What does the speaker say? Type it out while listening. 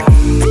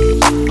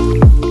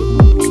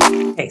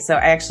So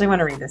I actually want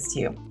to read this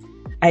to you.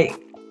 I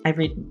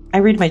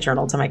read my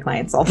journal to my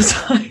clients all the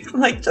time,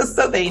 like just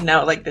so they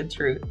know like the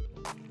truth.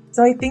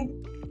 So I think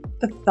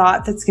the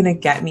thought that's going to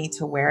get me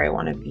to where I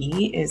want to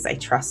be is I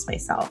trust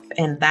myself.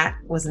 And that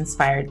was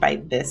inspired by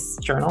this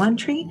journal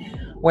entry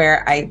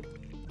where I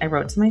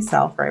wrote to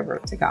myself, or I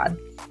wrote to God.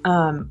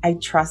 I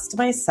trust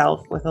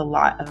myself with a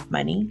lot of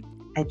money.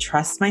 I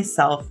trust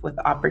myself with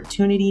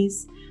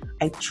opportunities.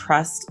 I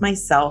trust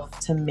myself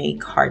to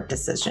make hard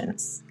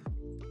decisions.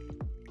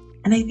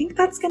 And I think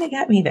that's going to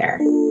get me there.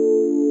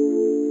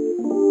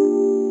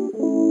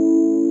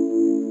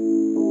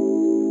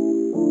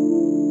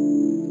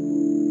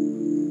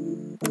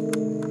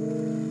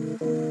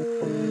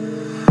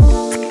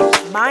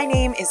 My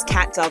name is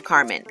Kat Del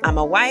Carmen. I'm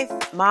a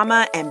wife,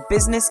 mama, and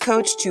business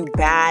coach to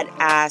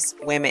badass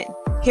women.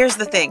 Here's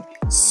the thing.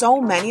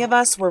 So many of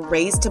us were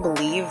raised to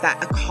believe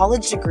that a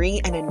college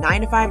degree and a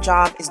 9-to-5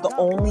 job is the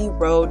only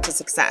road to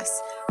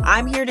success.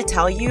 I'm here to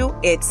tell you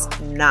it's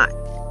not.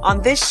 On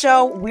this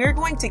show, we're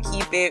going to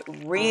keep it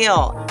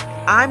real.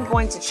 I'm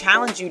going to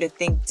challenge you to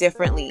think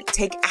differently,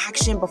 take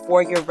action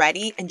before you're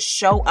ready, and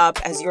show up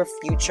as your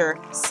future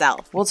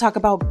self. We'll talk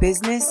about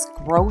business,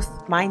 growth,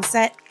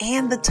 mindset,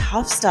 and the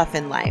tough stuff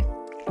in life.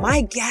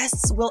 My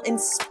guests will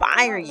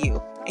inspire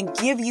you and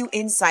give you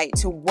insight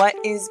to what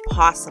is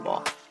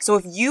possible. So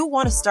if you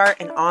want to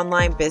start an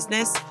online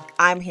business,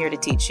 I'm here to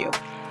teach you.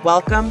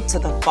 Welcome to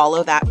the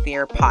Follow That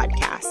Fear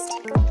podcast.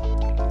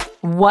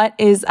 What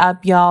is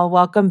up, y'all?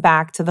 Welcome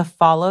back to the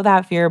Follow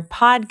That Fear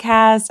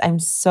podcast. I'm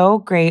so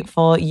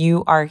grateful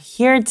you are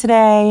here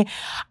today.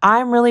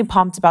 I'm really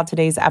pumped about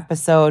today's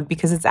episode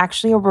because it's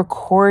actually a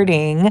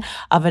recording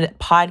of a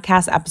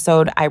podcast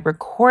episode I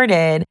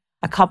recorded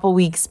a couple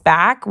weeks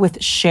back with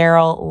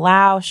Cheryl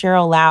Lau.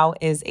 Cheryl Lau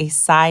is a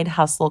side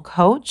hustle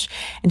coach,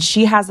 and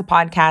she has a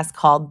podcast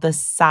called the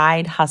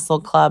Side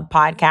Hustle Club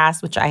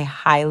podcast, which I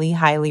highly,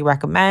 highly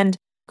recommend.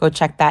 Go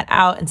check that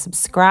out and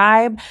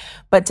subscribe.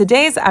 But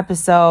today's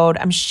episode,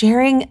 I'm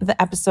sharing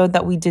the episode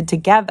that we did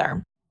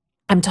together.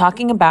 I'm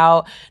talking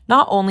about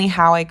not only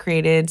how I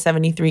created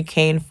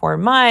 73K in 4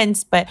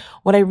 months, but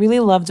what I really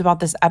loved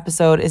about this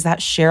episode is that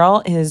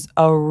Cheryl is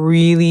a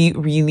really,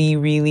 really,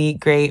 really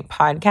great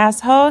podcast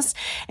host,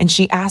 and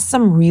she asked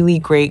some really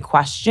great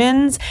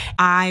questions.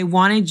 I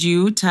wanted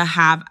you to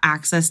have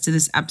access to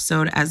this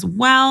episode as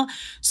well.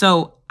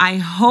 So I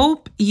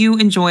hope you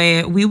enjoy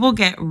it. We will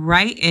get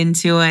right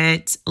into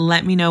it.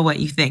 Let me know what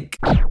you think.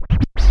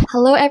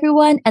 Hello,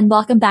 everyone, and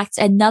welcome back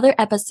to another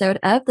episode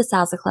of the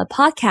Salsa Club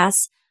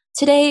podcast.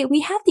 Today,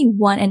 we have the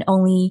one and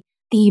only,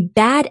 the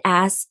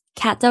badass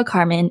Kat Del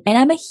Carmen, and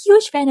I'm a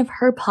huge fan of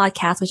her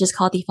podcast, which is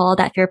called the Follow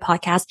That Fear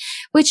podcast,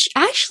 which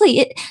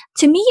actually,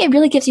 to me, it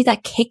really gives you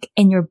that kick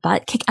under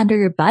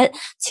your butt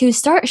to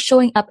start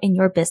showing up in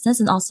your business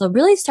and also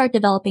really start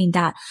developing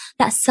that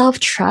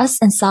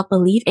self-trust and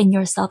self-belief in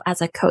yourself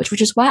as a coach,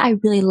 which is why I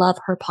really love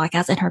her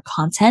podcast and her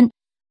content.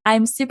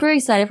 I'm super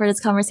excited for this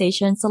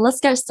conversation. So let's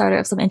get started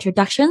with some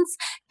introductions.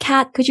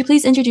 Kat, could you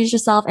please introduce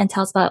yourself and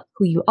tell us about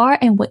who you are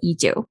and what you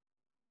do?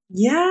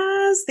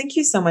 Yes, thank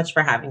you so much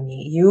for having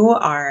me. You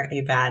are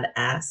a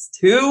badass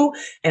too.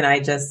 And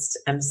I just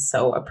am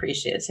so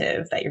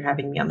appreciative that you're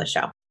having me on the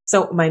show.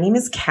 So my name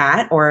is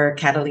Kat, or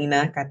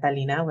Catalina,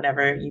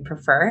 whatever you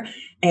prefer.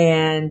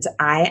 And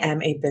I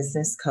am a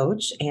business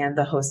coach and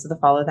the host of the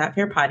Follow That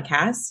Fear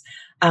podcast.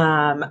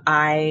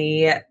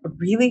 I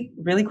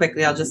really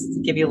quickly, I'll just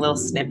give you a little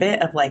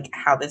snippet of like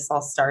how this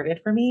all started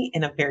for me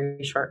in a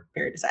very short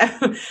period of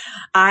time.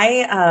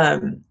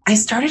 I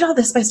started all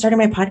this by starting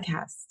my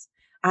podcast.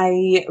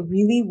 I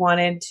really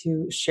wanted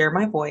to share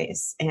my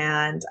voice,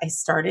 and I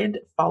started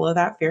Follow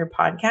That Fear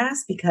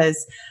podcast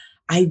because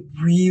I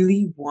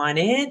really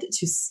wanted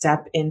to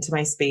step into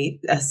my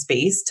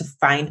space to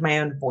find my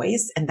own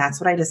voice. And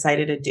that's what I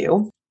decided to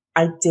do.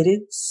 I did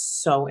it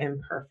so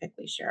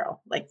imperfectly, Cheryl,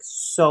 like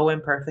so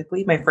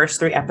imperfectly. My first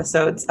 3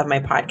 episodes of my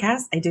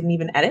podcast, I didn't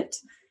even edit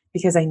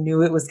because I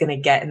knew it was going to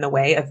get in the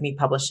way of me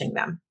publishing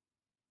them.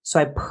 So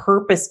I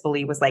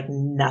purposefully was like,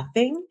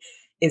 nothing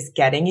is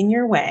getting in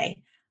your way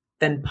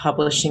than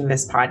publishing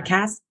this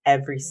podcast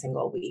every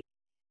single week.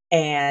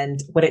 And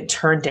what it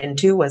turned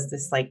into was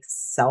this like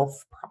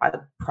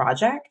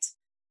project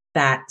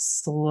that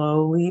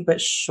slowly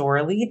but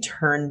surely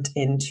turned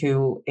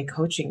into a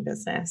coaching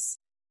business.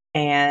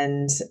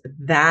 And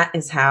that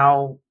is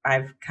how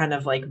I've kind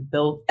of like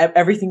built,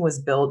 everything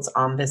was built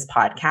on this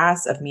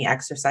podcast of me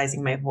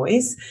exercising my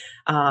voice.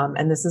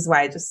 And this is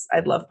why I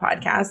love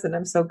podcasts, and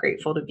I'm so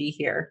grateful to be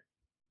here.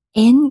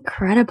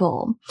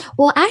 Incredible.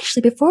 Well,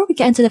 actually, before we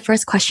get into the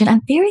first question,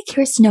 I'm very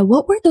curious to know,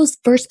 what were those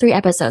first 3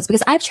 episodes?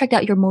 Because I've checked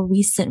out your more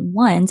recent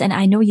ones, and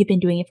I know you've been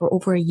doing it for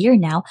over a year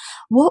now.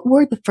 What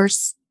were the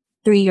first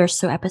 3 or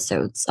so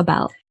episodes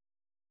about?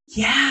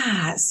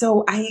 Yeah,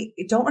 so I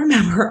don't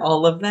remember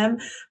all of them,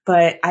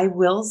 but I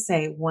will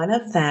say one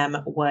of them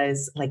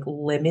was like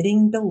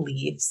limiting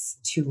beliefs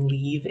to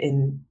leave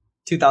in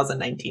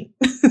 2019.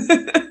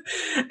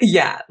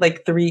 Yeah,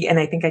 like 3, and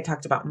I think I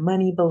talked about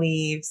money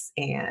beliefs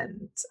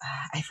and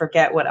I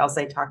forget what else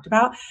I talked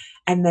about.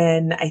 And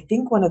then I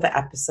think one of the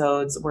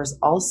episodes was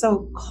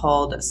also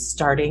called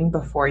Starting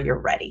Before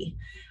You're Ready.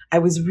 I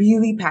was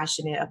really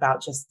passionate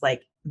about just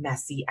like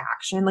messy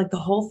action. Like the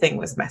whole thing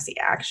was messy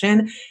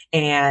action,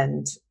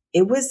 and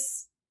it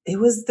was it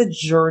was the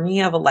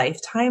journey of a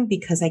lifetime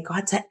because I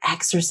got to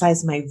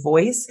exercise my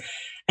voice.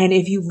 And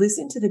if you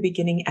listen to the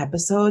beginning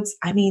episodes,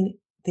 I mean,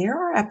 there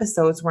are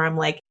episodes where I'm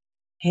like,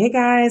 hey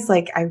guys,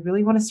 like I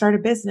really want to start a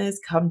business.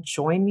 Come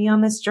join me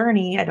on this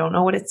journey. I don't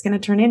know what it's going to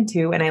turn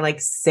into. And I like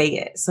say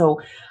it.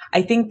 So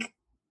I think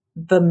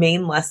the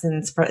main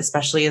lessons for,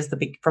 especially as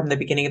from the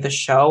beginning of the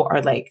show,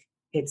 are like,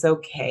 it's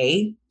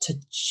okay to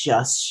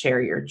just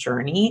share your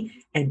journey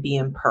and be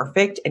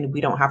imperfect. And we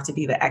don't have to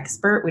be the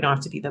expert. We don't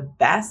have to be the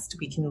best.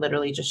 We can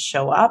literally just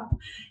show up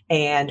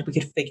and we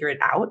could figure it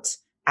out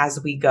as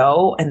we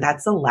go. And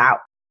that's allowed.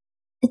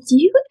 Do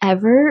you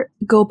ever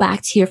go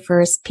back to your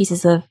first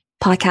pieces of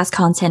podcast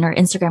content or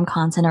Instagram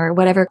content or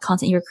whatever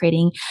content you're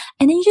creating,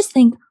 and then you just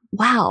think,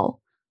 wow,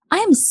 I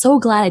am so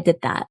glad I did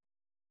that?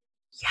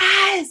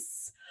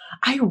 Yes,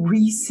 I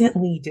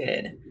recently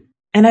did.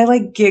 And I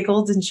like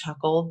giggled and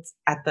chuckled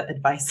at the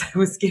advice I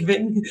was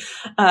giving.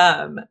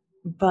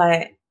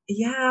 But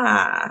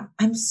yeah,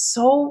 I'm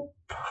so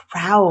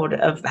proud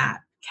of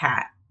that,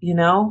 Kat, you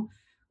know?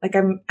 Like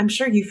I'm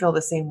sure you feel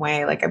the same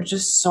way. Like I'm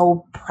just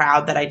so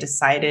proud that I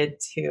decided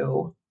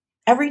to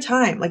every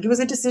time. Like it was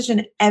a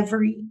decision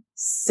every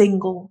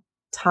single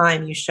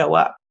time you show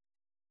up.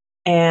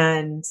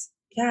 And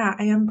yeah,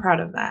 I am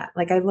proud of that.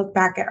 Like I look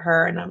back at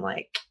her and I'm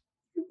like,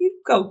 you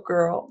go,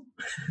 girl.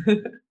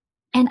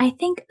 And I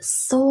think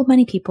so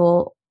many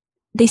people,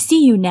 they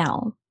see you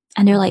now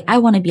and they're like, I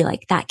want to be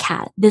like that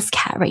Kat, this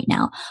Kat right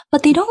now.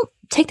 But they don't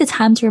take the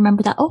time to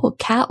remember that, oh,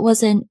 Kat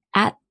wasn't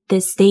at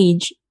this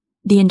stage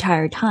the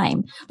entire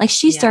time. Like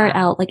she started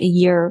out like a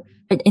year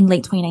in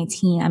late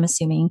 2019, I'm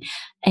assuming.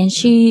 And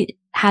she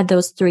had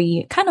those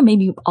 3 kind of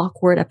maybe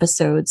awkward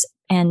episodes.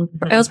 And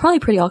it was probably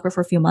pretty awkward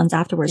for a few months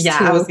afterwards, yeah,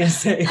 too. I was going to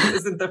say, it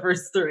wasn't the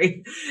first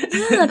 3.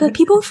 Yeah, but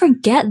people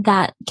forget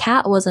that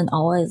Kat wasn't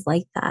always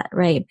like that,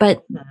 right?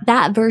 But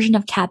that version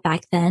of Kat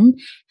back then,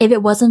 if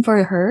it wasn't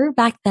for her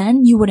back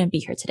then, you wouldn't be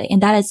here today.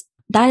 And that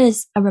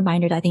is a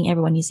reminder that I think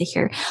everyone needs to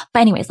hear. But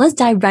anyways, let's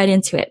dive right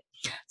into it.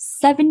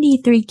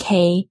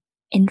 73K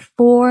in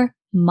 4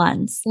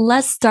 months.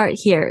 Let's start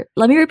here.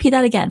 Let me repeat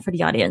that again for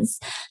the audience.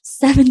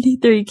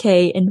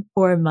 73K in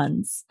 4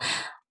 months.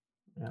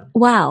 Yeah.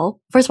 Wow.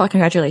 First of all,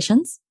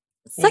 congratulations.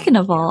 Second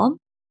of all,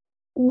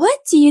 what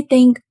do you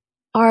think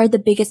are the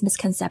biggest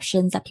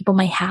misconceptions that people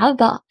might have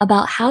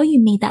about how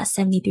you made that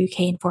 73K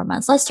in 4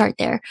 months? Let's start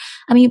there.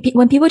 I mean,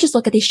 when people just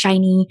look at these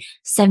shiny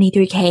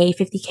 73K,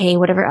 50K,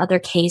 whatever other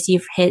Ks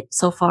you've hit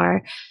so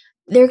far,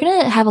 they're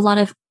going to have a lot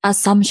of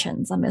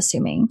assumptions, I'm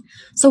assuming.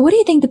 So what do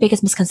you think the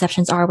biggest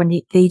misconceptions are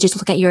when they just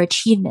look at your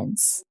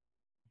achievements?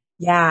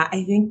 Yeah,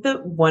 I think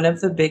that one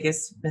of the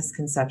biggest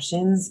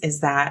misconceptions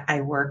is that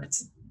I worked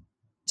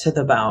to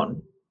the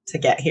bone to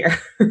get here.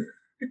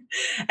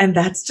 And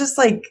that's just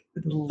like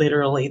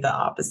literally the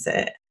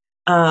opposite.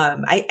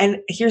 And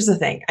here's the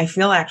thing. I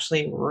feel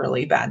actually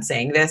really bad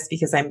saying this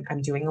because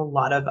I'm doing a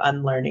lot of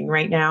unlearning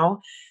right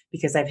now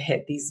because I've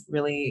hit these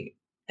really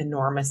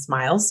enormous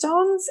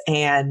milestones,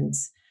 and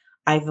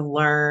I've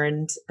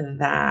learned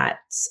that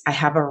I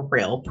have a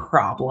real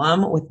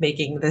problem with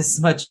making this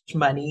much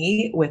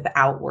money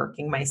without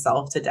working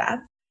myself to death.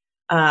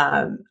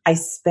 I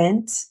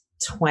spent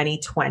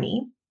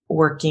 2020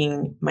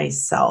 working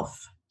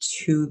myself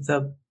to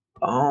the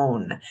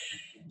bone.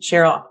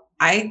 Cheryl,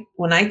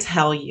 when I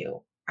tell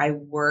you I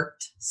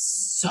worked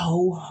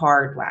so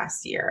hard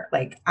last year,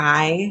 like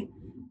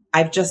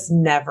I've just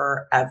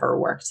never ever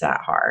worked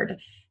that hard.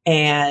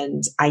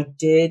 And I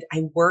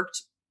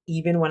worked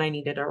even when I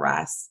needed a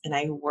rest, and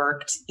I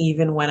worked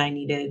even when I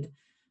needed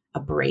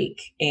a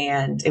break,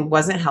 and it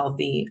wasn't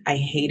healthy. I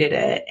hated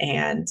it.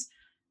 And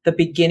the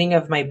beginning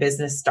of my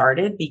business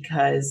started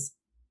because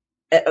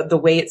the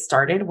way it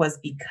started was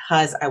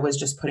because I was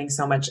just putting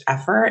so much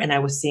effort and I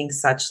was seeing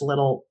such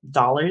little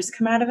dollars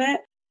come out of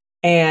it.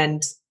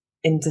 And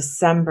in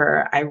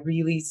December, I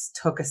really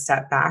took a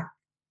step back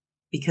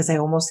because I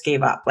almost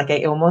gave up. Like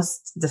I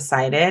almost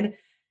decided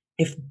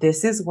if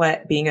this is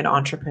what being an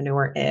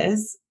entrepreneur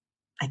is,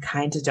 I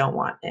kind of don't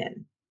want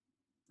in.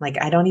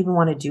 Like I don't even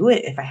want to do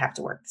it if I have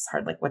to work this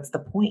hard. Like what's the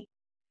point?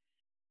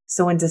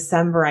 So in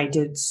December, I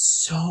did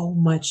so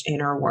much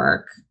inner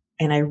work.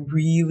 And I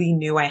really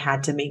knew I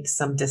had to make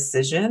some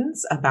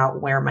decisions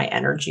about where my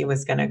energy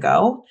was going to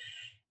go.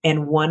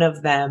 And one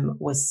of them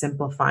was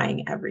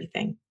simplifying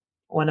everything.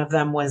 One of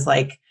them was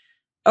like,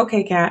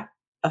 okay, Kat,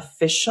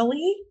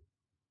 officially,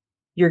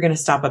 you're going to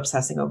stop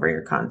obsessing over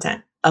your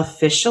content.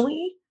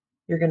 Officially,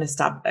 you're going to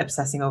stop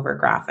obsessing over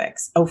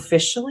graphics.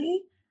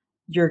 Officially,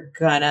 you're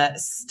going to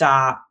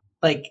stop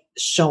like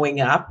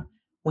showing up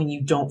when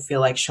you don't feel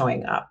like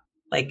showing up.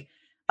 Like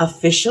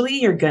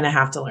officially, you're going to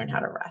have to learn how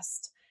to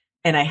rest.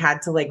 And I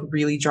had to like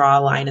really draw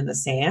a line in the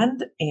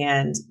sand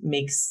and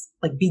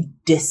be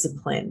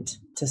disciplined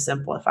to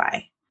simplify.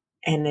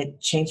 And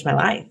it changed my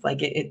life.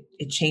 Like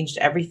it changed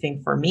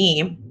everything for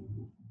me.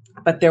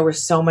 But there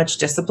was so much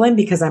discipline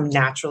because I'm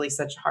naturally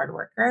such a hard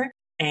worker.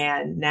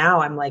 And now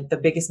I'm like, the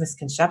biggest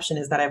misconception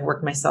is that I've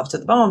worked myself to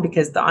the bone,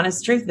 because the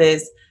honest truth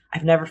is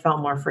I've never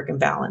felt more freaking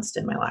balanced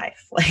in my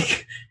life,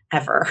 like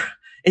ever.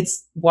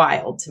 It's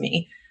wild to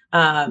me.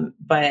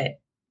 But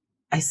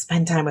I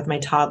spend time with my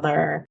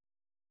toddler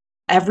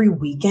every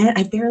weekend.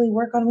 I barely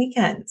work on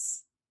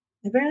weekends.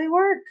 I barely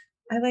work.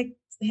 I like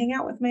hang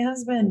out with my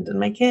husband and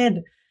my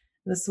kid.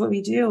 This is what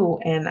we do.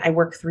 And I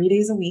work 3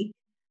 days a week.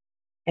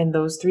 And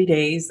those 3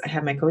 days I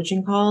have my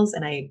coaching calls,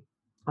 and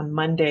on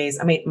Mondays,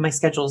 I mean, my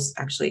schedule's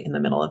actually in the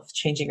middle of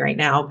changing right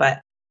now,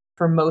 but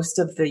for most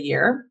of the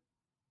year,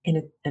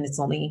 and it's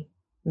only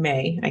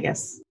May, I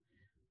guess,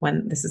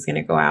 when this is going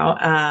to go out.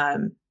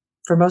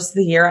 For most of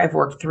the year, I've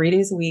worked 3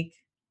 days a week,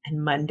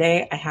 and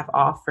Monday I have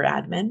off for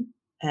admin,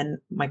 and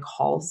my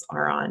calls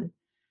are on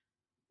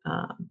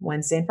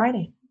Wednesday and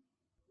Friday.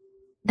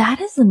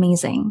 That is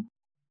amazing.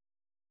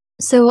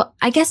 So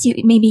I guess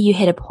maybe you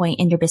hit a point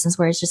in your business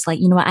where it's just like,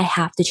 you know what, I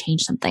have to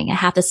change something. I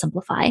have to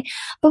simplify.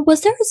 But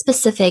was there a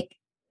specific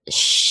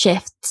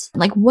shift?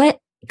 Like what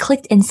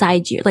clicked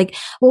inside you? Like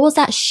what was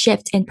that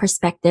shift in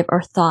perspective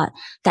or thought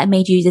that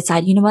made you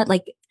decide, you know what,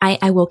 like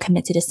I will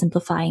commit to the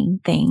simplifying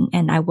thing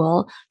and I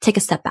will take a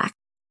step back?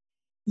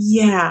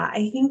 Yeah,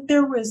 I think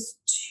there was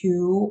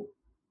two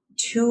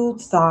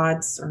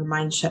thoughts or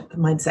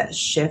mindset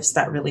shifts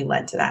that really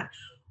led to that.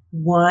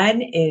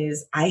 One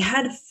is I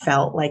had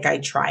felt like I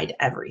tried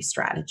every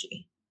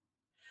strategy.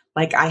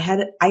 Like I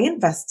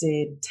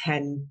invested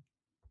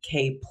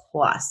 10K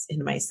plus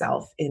in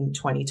myself in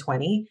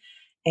 2020.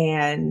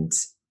 And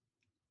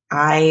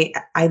I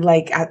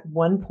like at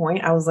one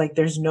point I was like,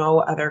 there's no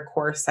other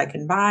course I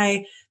can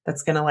buy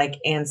that's gonna like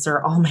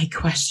answer all my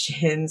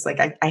questions. Like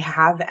I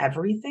have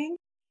everything.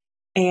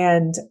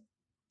 And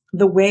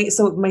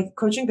so my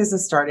coaching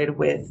business started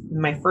with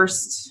my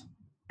first,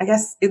 I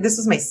guess this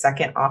was my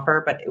second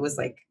offer, but it was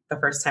like the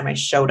first time I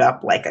showed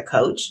up like a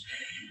coach.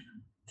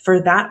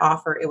 For that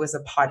offer, it was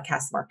a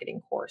podcast marketing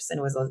course, and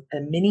it was a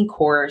mini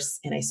course,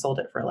 and I sold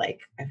it for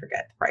like, I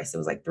forget the price. It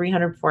was like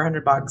 300,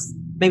 $400,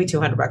 maybe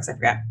 $200, I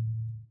forget.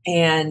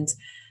 And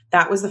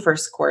that was the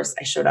first course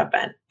I showed up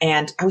in.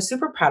 And I was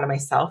super proud of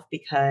myself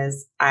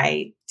because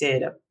I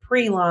did a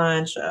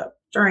pre-launch, a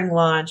during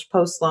launch,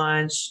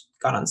 post-launch,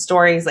 got on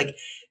stories, like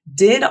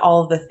did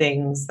all the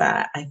things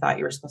that I thought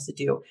you were supposed to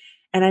do.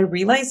 And I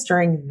realized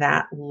during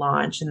that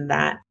launch and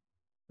that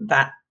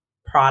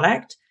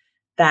product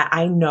that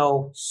I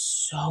know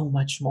so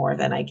much more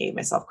than I gave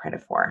myself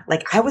credit for.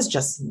 Like I was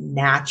just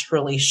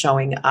naturally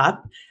showing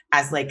up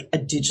as like a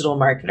digital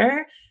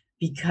marketer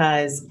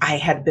because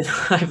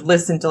I've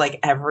listened to like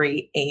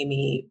every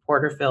Amy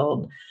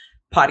Porterfield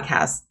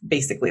podcast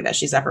basically that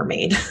she's ever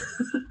made.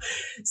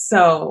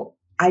 So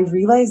I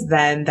realized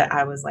then that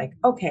I was like,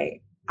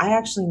 okay, I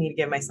actually need to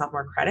give myself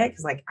more credit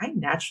because like I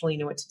naturally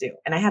knew what to do.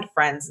 And I had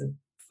friends and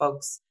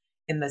folks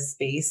in the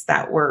space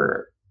that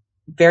were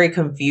very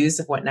confused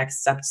of what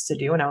next steps to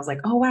do. And I was like,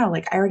 oh, wow,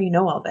 like I already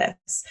know all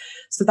this.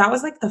 So that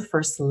was like the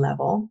first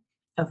level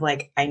of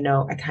like, I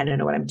kind of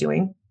know what I'm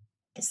doing.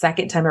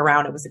 Second time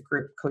around, it was a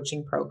group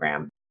coaching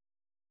program.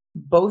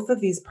 Both of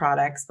these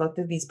programs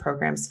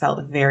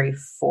felt very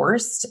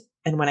forced.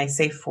 And when I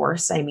say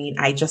forced, I mean,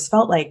 I just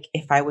felt like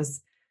I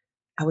was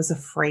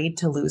afraid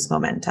to lose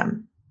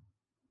momentum.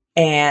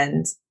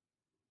 And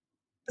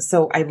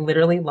so I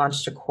literally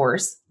launched a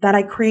course that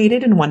I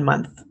created in 1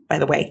 month, by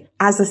the way,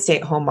 as a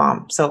stay-at-home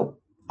mom. So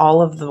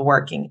all of the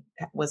working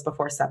was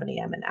before 7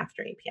 a.m. and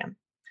after 8 p.m.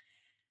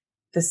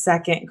 The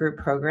second group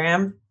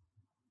program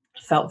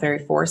felt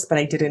very forced, but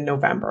I did in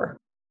November.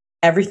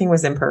 Everything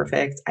was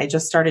imperfect. I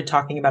just started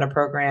talking about a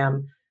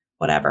program,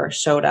 whatever,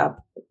 showed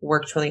up,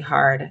 worked really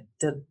hard,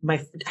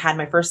 had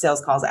my first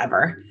sales calls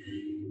ever.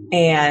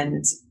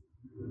 And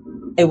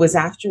it was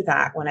after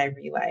that when I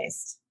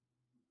realized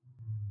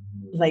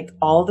like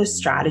all the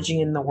strategy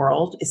in the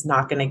world is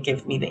not going to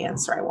give me the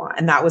answer I want.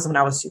 And that was when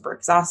I was super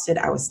exhausted.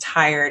 I was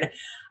tired.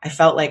 I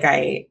felt like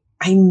I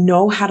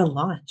know how to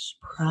launch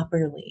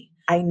properly.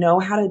 I know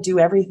how to do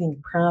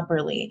everything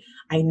properly.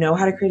 I know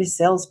how to create a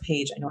sales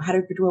page. I know how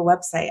to do a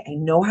website. I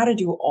know how to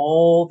do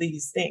all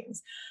these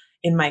things.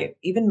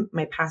 Even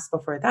my past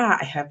before that,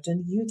 I have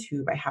done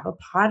YouTube. I have a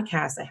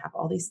podcast. I have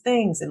all these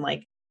things. And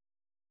like,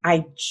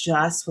 I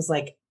just was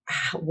like,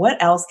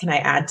 what else can I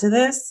add to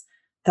this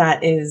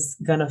that is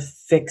going to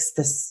fix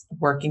this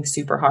working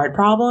super hard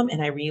problem?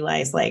 And I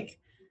realized like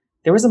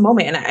there was a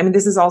moment, and I mean,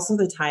 this is also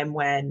the time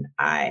when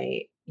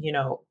I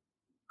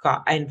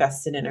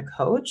invested in a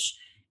coach,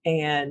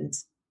 and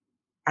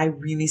I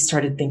really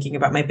started thinking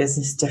about my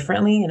business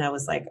differently. And I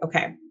was like,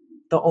 okay,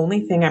 the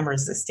only thing I'm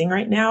resisting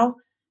right now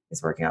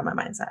is working on my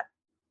mindset,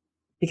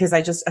 because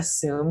I just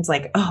assumed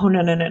like, oh,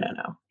 no.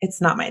 It's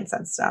not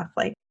mindset stuff.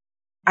 Like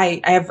I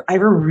have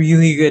a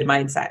really good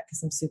mindset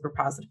because I'm a super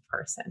positive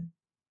person.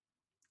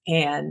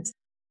 And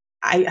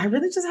I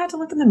really just had to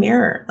look in the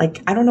mirror.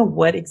 Like, I don't know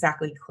what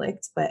exactly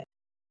clicked, but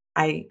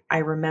I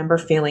remember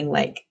feeling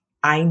like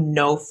I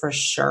know for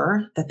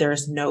sure that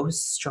there's no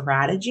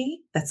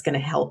strategy that's going to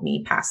help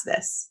me pass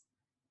this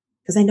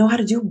because I know how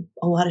to do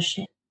a lot of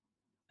shit.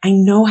 I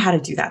know how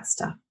to do that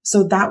stuff.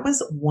 So that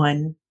was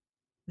one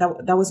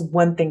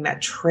thing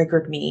that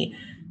triggered me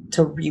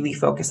to really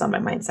focus on my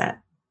mindset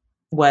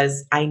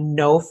was I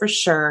know for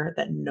sure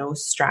that no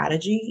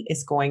strategy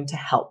is going to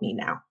help me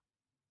now,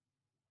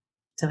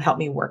 to help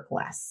me work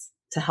less,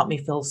 to help me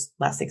feel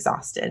less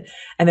exhausted.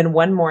 And then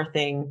one more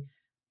thing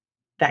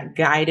that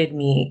guided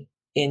me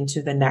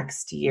into the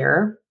next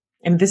year,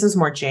 and this is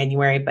more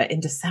January, but in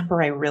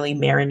December, I really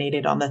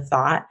marinated on the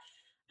thought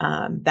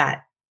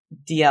that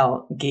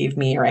DL gave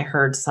me, or I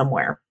heard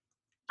somewhere,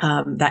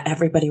 that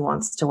everybody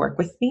wants to work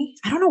with me.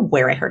 I don't know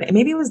where I heard it.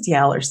 Maybe it was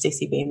DL or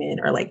Stacey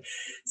Bayman or like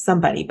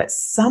somebody, but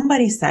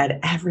somebody said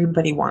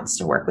everybody wants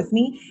to work with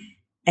me.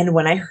 And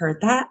when I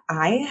heard that,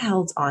 I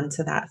held on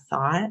to that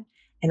thought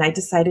and I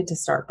decided to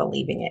start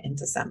believing it in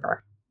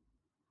December.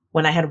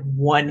 When I had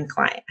one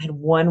client, I had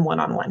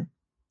one-on-one,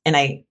 and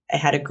I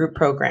had a group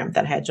program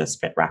that had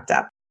just wrapped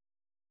up.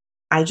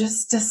 I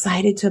just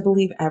decided to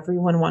believe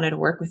everyone wanted to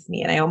work with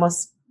me. And I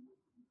almost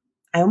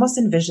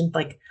envisioned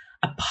like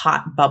a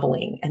pot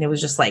bubbling. And it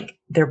was just like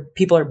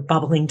people are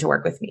bubbling to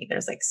work with me.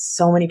 There's like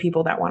so many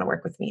people that want to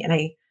work with me. And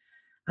I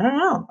don't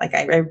know, like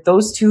I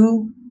those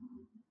two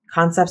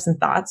concepts and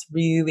thoughts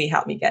really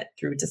helped me get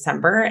through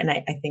December. And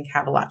I think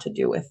have a lot to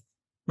do with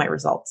my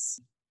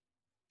results.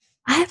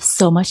 I have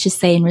so much to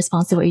say in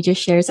response to what you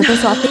just shared. So first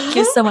of all, thank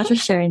you so much for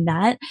sharing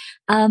that.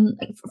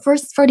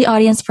 First, for the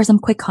audience, for some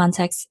quick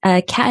context,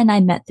 Kat and I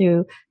met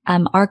through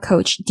our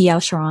coach,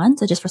 DL Sharon.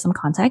 So just for some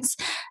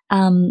context,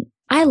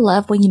 I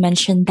love when you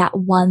mentioned that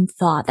one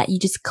thought that you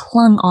just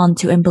clung on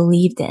to and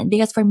believed in.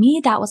 Because for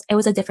me, it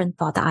was a different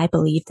thought that I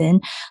believed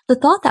in. The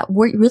thought that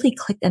really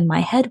clicked in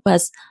my head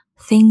was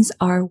things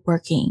are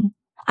working.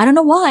 I don't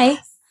know why.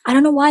 I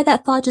don't know why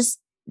that thought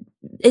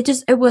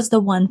it was the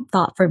one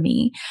thought for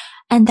me.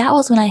 And that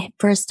was when I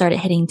first started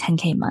hitting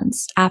 10K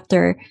months,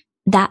 after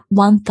that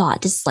one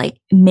thought just like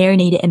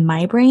marinated in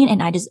my brain.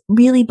 And I just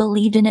really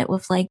believed in it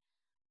with like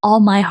all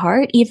my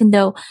heart, even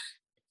though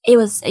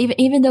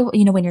even though,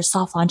 you know, when you're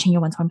soft launching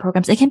your one-to-one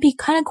programs, it can be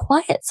kind of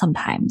quiet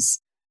sometimes.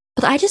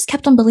 But I just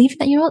kept on believing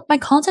that, you know what, my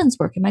content's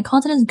working. My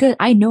content is good.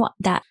 I know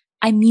that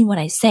I mean what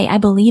I say. I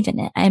believe in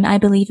it. And I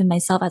believe in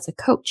myself as a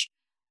coach.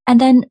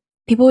 And then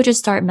people would just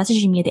start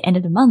messaging me at the end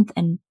of the month,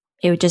 and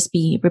it would just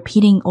be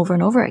repeating over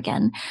and over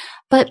again.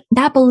 But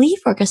that belief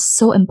work is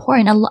so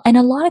important. And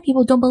a lot of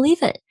people don't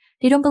believe it.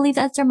 They don't believe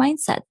that's their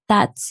mindset.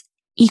 That's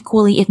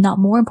equally, if not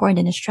more important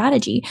than a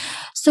strategy.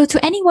 So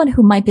to anyone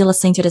who might be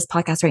listening to this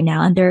podcast right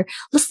now, and they're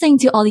listening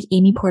to all the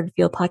Amy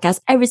Porterfield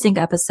podcasts, every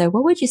single episode,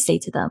 what would you say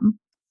to them?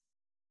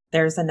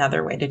 There's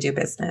another way to do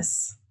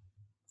business.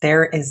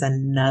 There is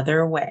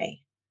another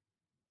way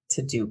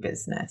to do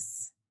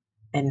business.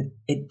 And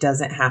it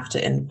doesn't have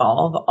to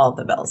involve all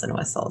the bells and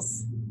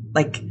whistles.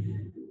 Like,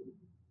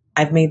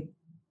 I've made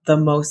the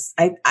most,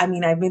 I've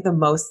made the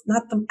most,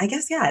 I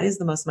guess, yeah, it is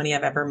the most money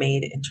I've ever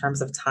made in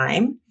terms of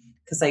time.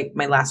 Cause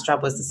my last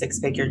job was a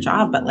 6-figure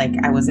job, but like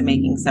I wasn't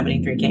making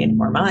 73K in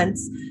 4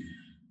 months.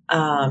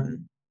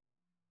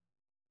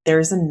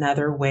 There's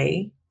another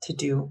way to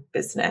do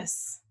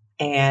business,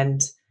 and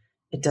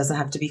it doesn't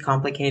have to be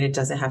complicated. It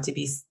doesn't have to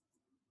be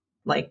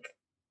like,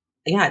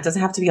 yeah, it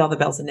doesn't have to be all the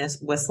bells and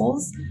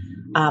whistles.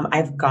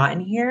 I've gotten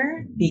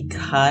here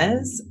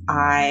because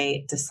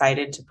I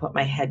decided to put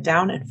my head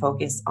down and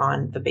focus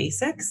on the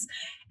basics.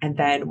 And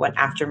then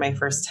after my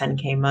first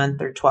 10K month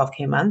or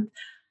 12K month,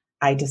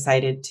 I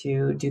decided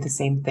to do the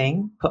same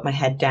thing, put my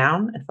head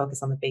down and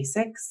focus on the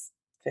basics.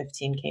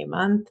 15K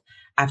month.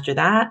 After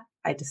that,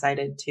 I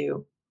decided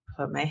to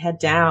put my head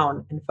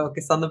down and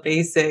focus on the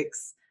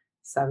basics.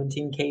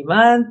 17K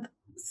month,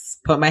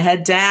 put my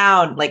head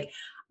down. Like,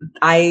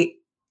 I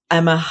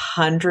am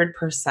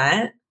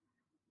 100%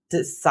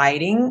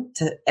 deciding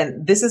to,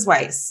 and this is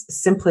why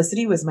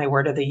simplicity was my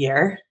word of the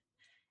year.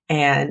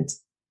 And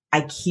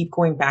I keep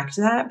going back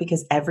to that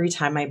because every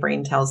time my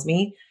brain tells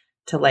me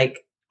to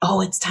like, oh,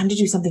 it's time to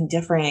do something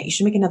different. You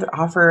should make another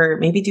offer.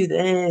 Maybe do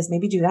this,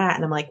 maybe do that.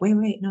 And I'm like, wait,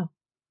 no,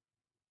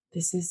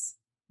 this is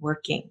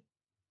working.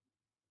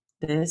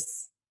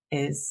 This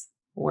is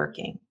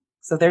working.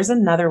 So there's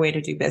another way to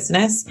do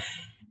business,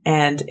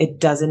 and it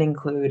doesn't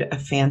include a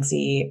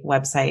fancy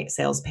website,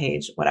 sales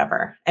page,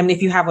 whatever. I mean,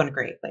 if you have one,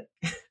 great. Like,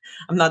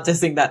 I'm not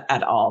dissing that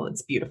at all.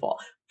 It's beautiful.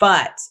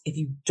 But if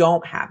you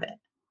don't have it,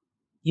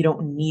 you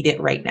don't need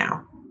it right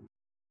now.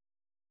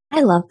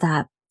 I love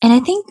that. And I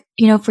think,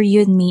 you know, for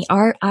you and me,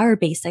 our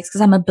basics,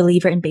 because I'm a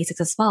believer in basics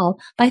as well,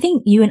 but I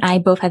think you and I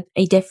both have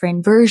a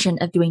different version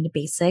of doing the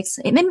basics.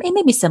 It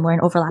may be similar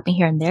and overlapping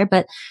here and there,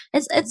 but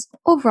it's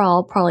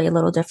overall probably a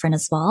little different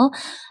as well.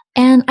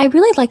 And I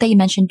really like that you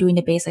mentioned doing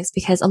the basics,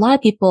 because a lot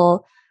of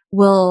people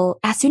will,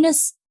 as soon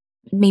as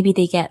maybe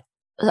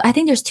I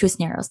think there's 2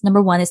 scenarios.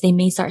 Number one is they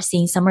may start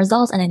seeing some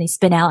results and then they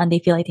spin out and they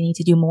feel like they need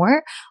to do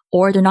more,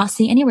 or they're not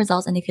seeing any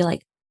results and they feel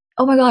like,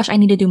 oh my gosh, I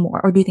need to do more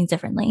or do things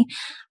differently.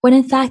 When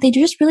in fact, they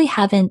just really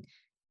haven't.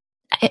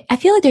 I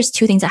feel like there's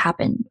two things that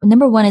happen.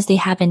 Number one is they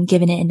haven't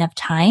given it enough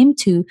time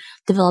to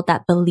develop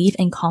that belief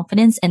and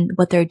confidence in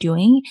what they're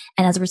doing.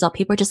 And as a result,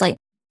 people are just like,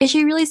 is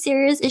she really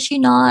serious? Is she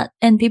not?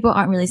 And people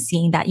aren't really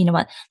seeing that, you know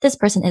what, this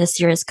person is a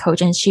serious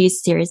coach and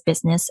she's serious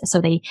business.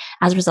 So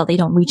as a result, they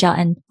don't reach out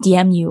and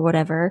DM you or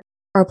whatever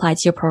or apply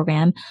to your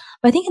program.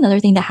 But I think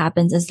another thing that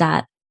happens is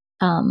that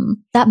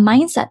that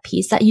mindset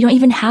piece that you don't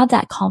even have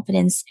that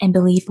confidence and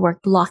belief work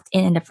locked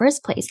in the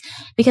first place,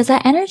 because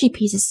that energy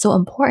piece is so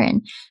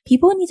important.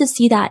 People need to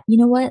see that, you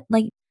know what,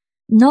 like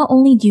not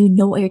only do you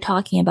know what you're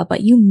talking about,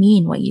 but you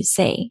mean what you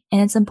say.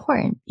 And it's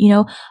important,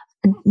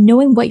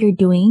 knowing what you're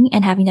doing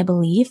and having that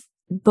belief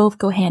both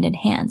go hand in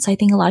hand. So I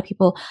think a lot of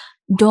people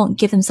don't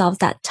give themselves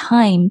that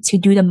time to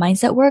do the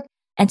mindset work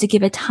and to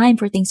give it time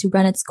for things to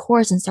run its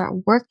course and start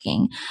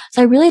working.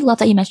 So I really love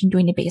that you mentioned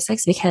doing the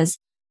basics, because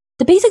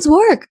the basics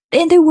work,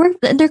 and they work.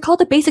 They're called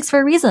the basics for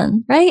a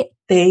reason, right?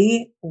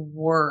 They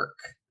work.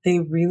 They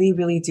really,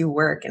 really do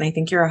work. And I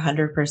think you're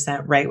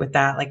 100% right with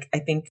that. Like, I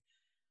think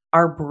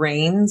our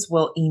brains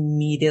will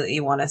immediately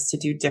want us to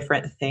do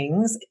different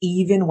things,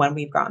 even when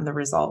we've gotten the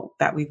result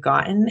that we've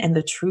gotten. And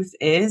the truth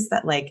is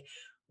that, like,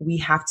 we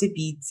have to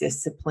be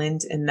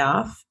disciplined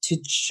enough to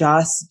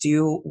just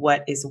do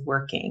what is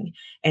working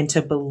and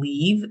to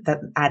believe that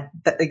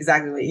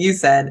exactly what you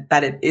said,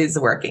 that it is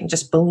working.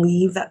 Just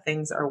believe that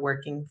things are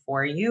working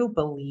for you.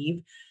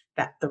 Believe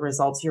that the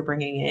results you're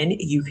bringing in,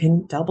 you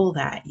can double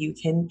that. You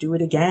can do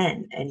it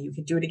again and you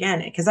can do it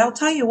again. Because I'll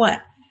tell you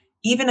what,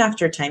 even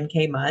after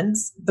 10K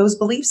months, those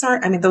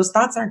those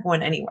thoughts aren't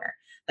going anywhere.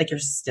 Like, you're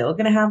still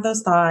going to have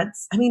those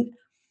thoughts. I mean,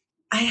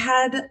 I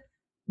had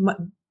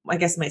my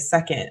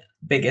second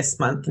biggest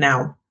month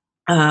now,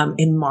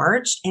 in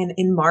March. And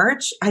in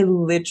March, I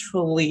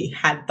literally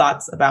had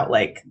thoughts about,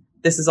 like,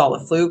 this is all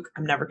a fluke.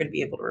 I'm never going to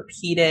be able to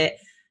repeat it.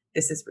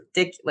 This is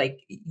ridiculous. Like,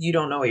 you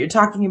don't know what you're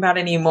talking about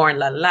anymore.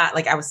 La, la, la.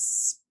 Like, I was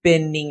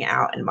spinning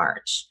out in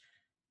March.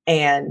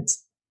 And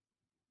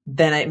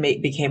then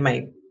it became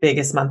my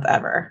biggest month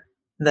ever.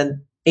 And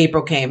then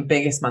April came,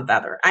 biggest month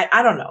ever.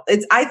 I don't know.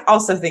 I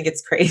also think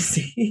it's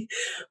crazy,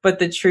 but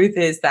the truth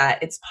is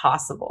that it's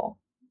possible.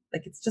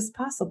 Like, it's just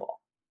possible.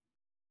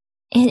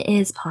 It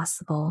is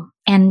possible.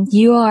 And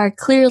you are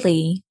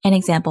clearly an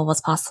example of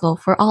what's possible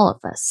for all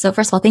of us. So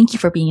first of all, thank you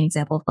for being an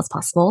example of what's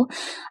possible.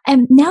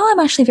 And now I'm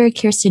actually very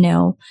curious to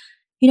know,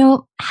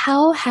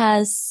 how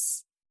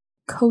has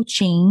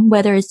coaching,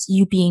 whether it's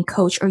you being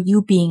coach or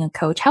you being a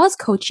coach, how has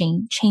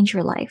coaching changed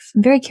your life?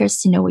 I'm very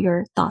curious to know what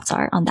your thoughts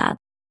are on that.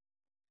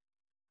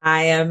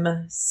 I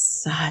am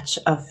such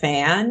a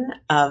fan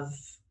of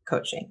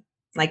coaching.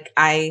 Like,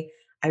 I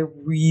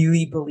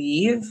really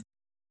believe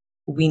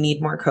we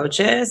need more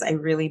coaches. I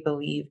really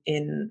believe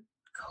in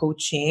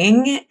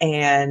coaching,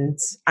 and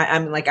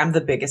I'm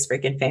the biggest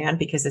freaking fan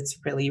because it's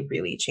really,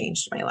 really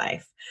changed my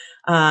life.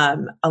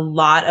 A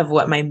lot of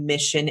what my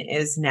mission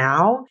is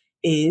now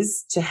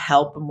is to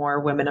help more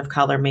women of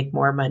color make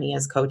more money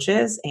as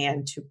coaches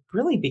and to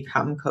really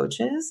become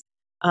coaches.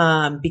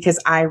 Because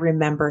I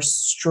remember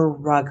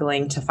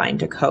struggling to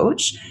find a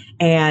coach.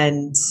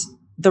 And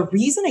the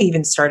reason I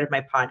even started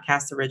my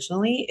podcast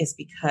originally is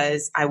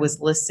because I was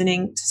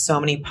listening to so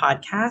many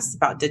podcasts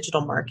about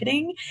digital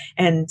marketing,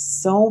 and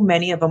so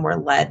many of them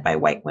were led by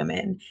white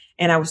women.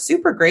 And I was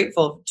super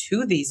grateful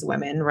to these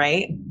women,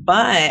 right?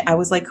 But I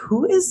was like,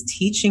 who is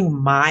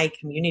teaching my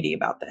community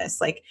about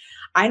this? Like,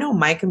 I know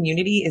my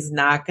community is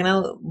not going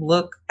to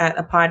look at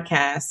a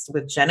podcast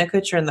with Jenna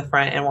Kutcher in the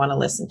front and want to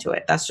listen to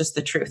it. That's just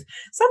the truth.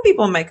 Some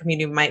people in my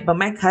community might, but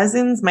my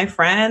cousins, my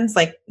friends,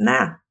 like,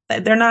 nah. They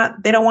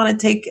don't want to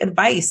take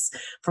advice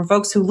from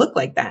folks who look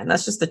like that. And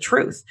that's just the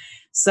truth.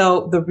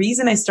 So the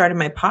reason I started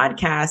my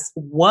podcast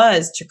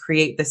was to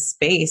create the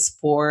space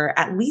for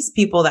at least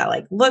people that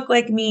like look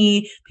like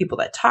me, people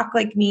that talk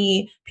like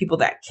me, people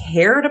that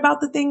cared about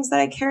the things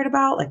that I cared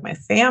about, like my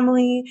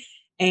family.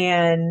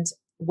 And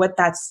what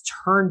that's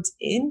turned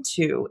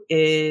into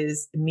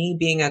is me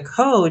being a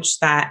coach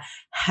that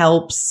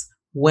helps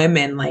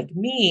women like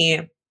me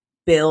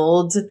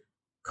build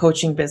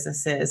coaching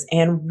businesses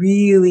and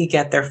really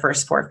get their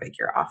first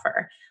 4-figure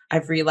offer.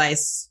 I've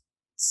realized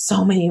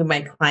so many of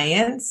my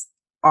clients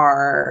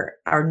are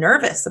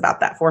nervous about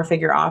that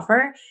 4-figure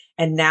offer.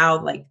 And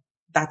now, like,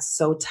 that's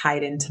so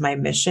tied into my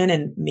mission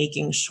and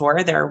making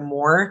sure there are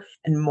more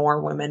and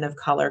more women of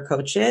color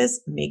coaches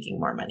making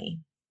more money.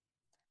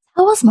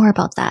 Tell us more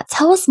about that.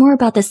 Tell us more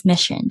about this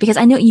mission, because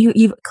I know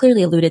you've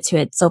clearly alluded to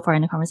it so far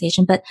in the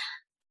conversation, but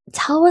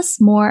tell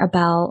us more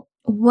about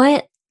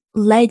what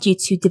led you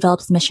to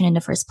develop this mission in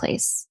the first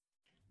place.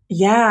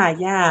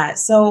 Yeah.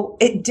 So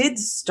it did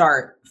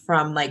start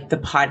from like the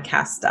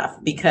podcast stuff,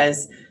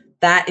 because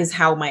that is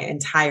how my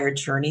entire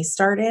journey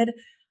started.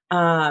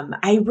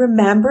 I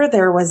remember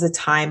there was a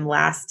time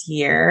last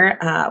year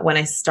when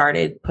I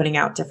started putting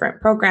out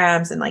different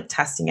programs and like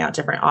testing out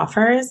different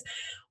offers,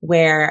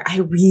 where I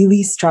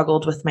really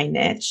struggled with my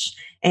niche.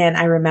 And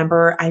I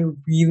remember I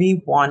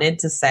really wanted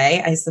to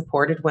say I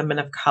supported women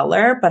of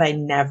color, but I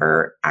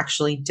never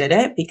actually did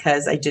it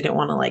because I didn't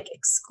want to like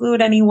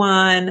exclude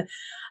anyone.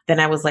 Then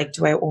I was like,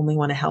 do I only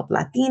want to help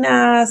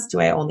Latinas?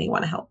 Do I only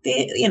want to help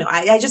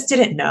I just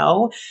didn't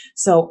know.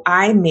 So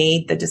I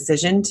made the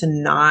decision to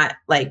not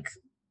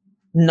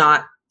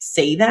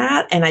say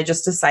that. And I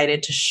just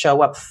decided to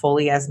show up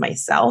fully as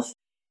myself.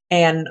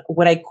 And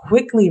what I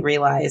quickly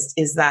realized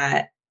is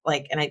that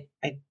I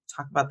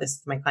talk about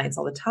this with my clients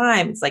all the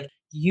time. It's like,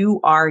 you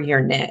are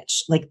your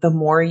niche. Like the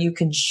more you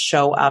can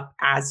show up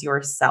as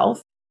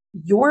yourself,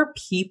 your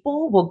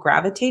people will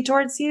gravitate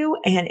towards you.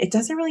 And it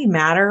doesn't really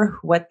matter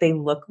what they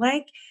look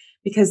like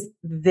because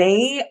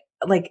they're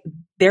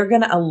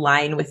going to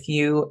align with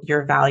you,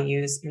 your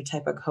values, your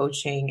type of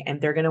coaching,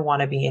 and they're going to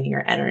want to be in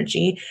your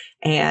energy.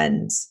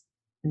 And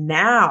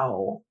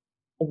now,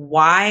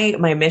 why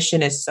my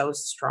mission is so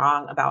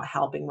strong about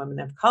helping women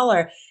of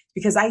color,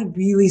 because I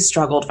really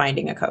struggled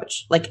finding a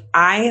coach. Like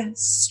I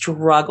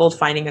struggled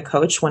finding a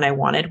coach when I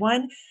wanted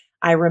one.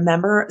 I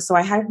remember, so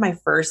I hired my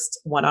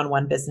first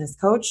one-on-one business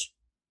coach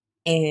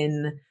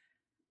in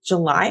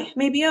July,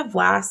 maybe of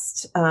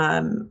last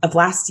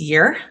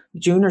year,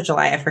 June or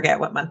July. I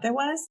forget what month it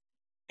was.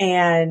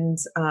 And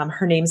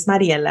her name's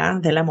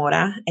Mariela de la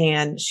Mora,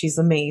 and she's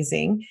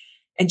amazing.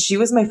 And she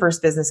was my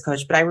first business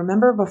coach. But I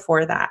remember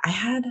before that, I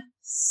had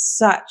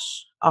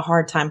such a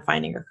hard time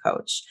finding a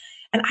coach.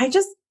 And I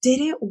just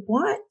didn't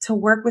want to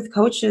work with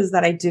coaches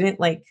that I didn't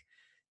like,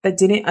 that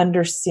didn't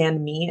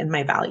understand me and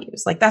my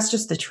values. Like, that's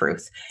just the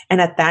truth.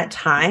 And at that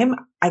time,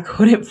 I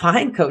couldn't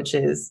find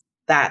coaches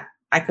that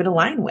I could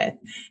align with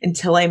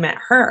until I met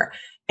her.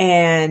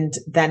 And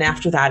then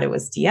after that, it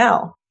was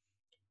DL.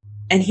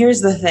 And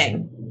here's the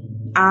thing.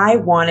 I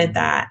wanted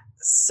that.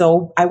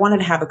 So I wanted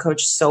to have a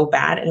coach so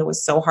bad, and it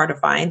was so hard to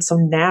find. So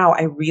now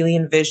I really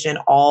envision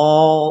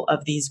all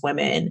of these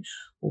women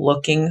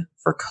looking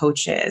for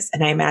coaches.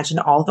 And I imagine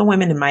all the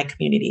women in my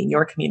community, in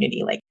your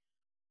community, like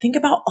think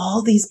about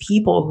all these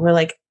people who are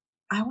like,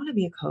 I want to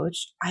be a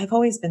coach. I've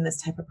always been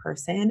this type of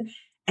person,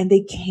 and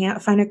they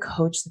can't find a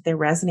coach that they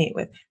resonate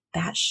with.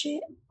 That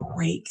shit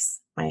breaks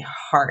my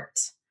heart.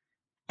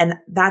 And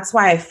that's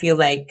why I feel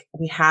like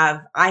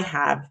I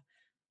have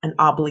an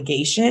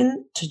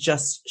obligation to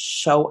just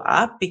show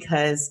up,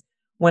 because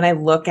when I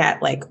look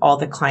at like all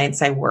the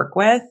clients I work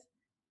with,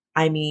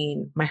 I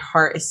mean, my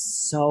heart is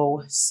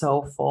so,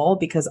 so full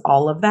because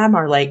all of them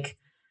are like,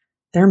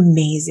 they're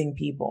amazing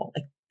people.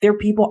 Like they're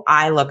people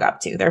I look up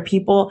to. They're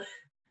people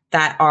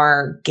that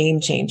are game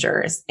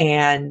changers,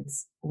 and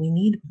we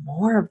need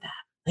more of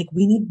that. Like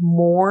we need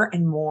more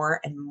and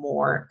more and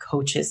more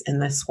coaches in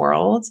this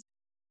world.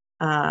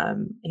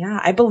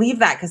 I believe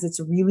that because it's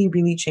really,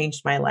 really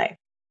changed my life.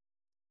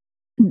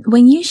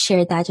 When you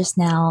shared that just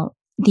now,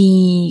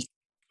 the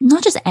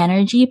not just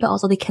energy, but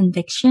also the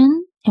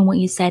conviction in what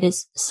you said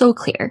is so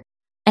clear.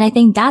 And I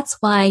think that's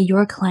why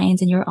your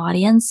clients and your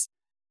audience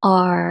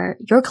are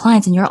your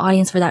clients and your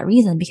audience for that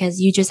reason, because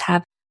you just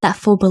have that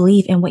full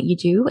belief in what you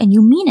do and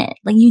you mean it.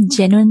 Like you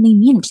genuinely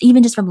mean it.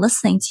 Even just from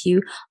listening to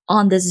you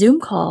on the Zoom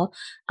call,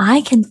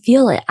 I can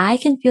feel it. I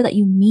can feel that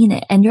you mean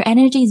it and your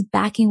energy is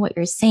backing what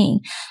you're saying.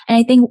 And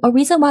I think a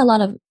reason why a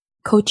lot of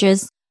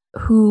coaches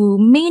who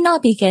may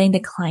not be getting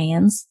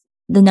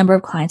the number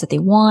of clients that they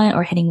want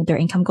or hitting their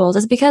income goals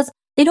is because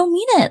they don't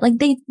mean it. Like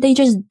they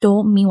just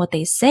don't mean what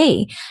they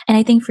say. And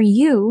I think for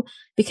you,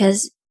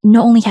 because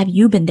not only have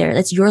you been there,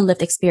 it's your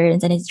lived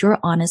experience and it's your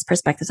honest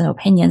perspectives and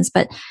opinions,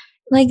 but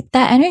like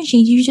that energy,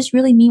 you just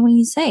really mean what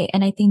you say.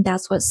 And I think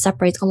that's what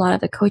separates a lot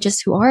of the coaches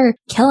who are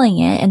killing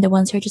it and the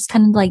ones who are just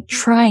kind of like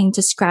trying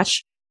to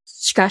scratch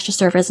the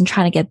surface and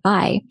trying to get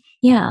by.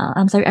 Yeah.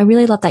 So I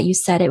really love that you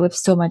said it with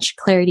so much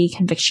clarity,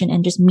 conviction,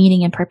 and just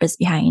meaning and purpose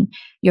behind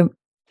your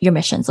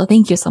mission. So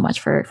thank you so much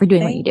for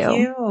doing what you do. Thank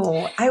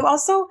you. I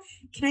also,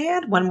 can I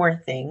add one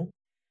more thing?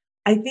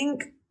 I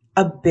think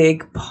a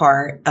big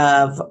part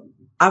of,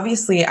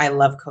 obviously I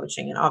love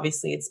coaching and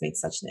obviously it's made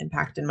such an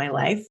impact in my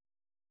life.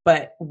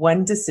 But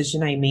one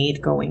decision I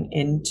made going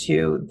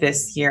into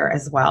this year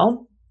as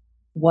well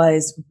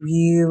was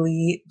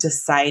really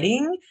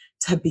deciding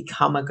to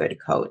become a good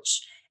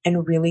coach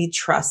and really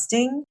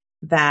trusting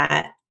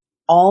that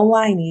all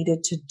I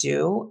needed to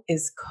do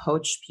is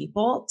coach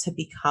people to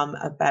become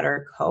a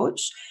better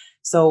coach.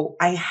 So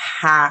I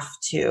have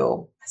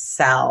to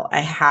sell.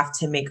 I have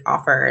to make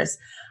offers.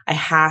 I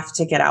have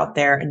to get out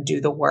there and do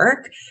the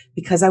work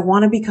because I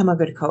want to become a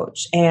good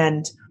coach.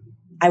 And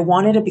I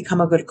wanted to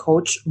become a good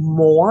coach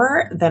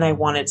more than I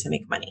wanted to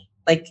make money.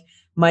 Like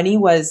money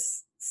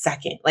was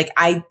second.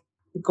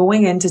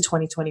 Going into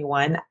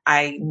 2021,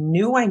 I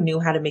knew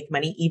how to make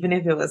money, even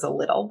if it was a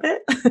little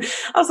bit.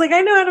 I was like,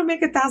 I know how to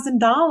make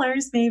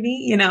 $1,000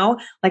 maybe,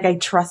 like I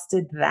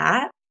trusted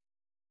that.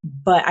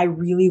 But I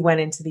really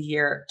went into the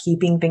year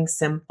keeping things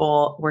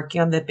simple,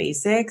 working on the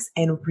basics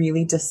and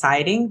really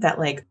deciding that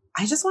like,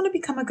 I just want to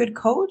become a good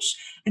coach.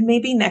 And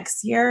maybe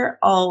next year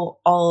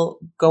I'll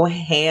go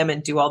ham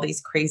and do all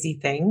these crazy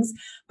things.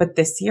 But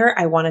this year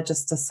I want to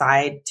just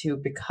decide to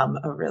become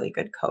a really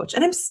good coach.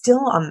 And I'm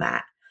still on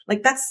that.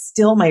 Like that's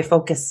still my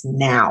focus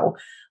now.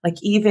 Like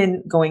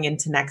even going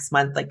into next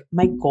month, like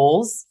my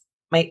goals,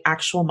 my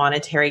actual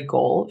monetary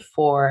goal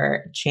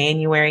for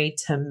January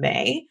to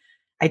May,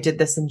 I did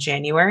this in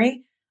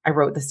January. I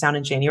wrote this down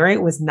in January.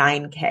 It was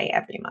 9K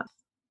every month.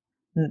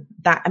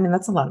 That, I mean,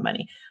 that's a lot of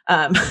money.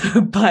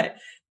 But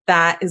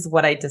that is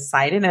what I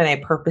decided. And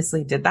I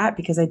purposely did that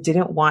because I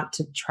didn't want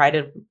to try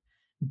to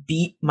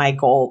beat my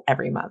goal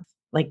every month.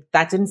 Like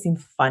that didn't seem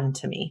fun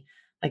to me.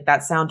 Like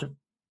that sounded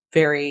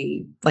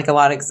very like a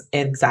lot of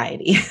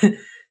anxiety.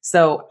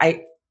 So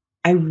I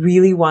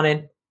really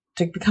wanted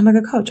to become a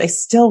good coach. I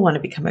still want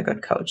to become a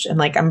good coach. And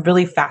like, I'm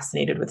really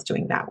fascinated with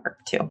doing that work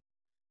too.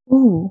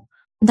 Ooh,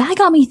 that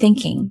got me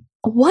thinking.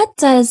 What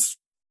does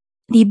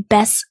the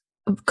best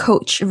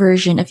coach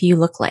version of you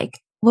look like?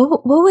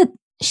 What would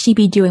she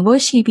be doing? What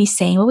would she be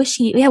saying? What would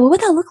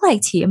that look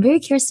like to you? I'm very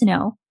curious to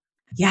know.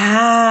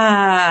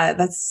 Yeah,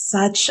 that's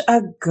such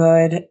a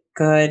good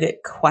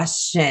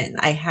question.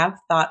 I have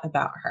thought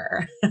about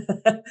her.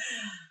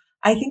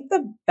 I think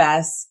the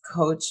best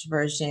coach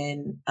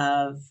version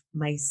of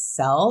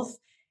myself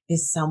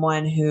is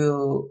someone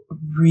who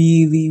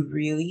really,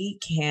 really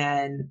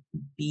can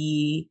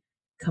be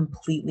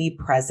completely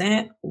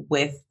present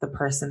with the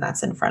person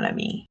that's in front of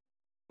me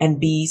and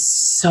be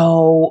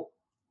so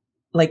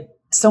like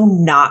so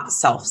not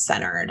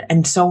self-centered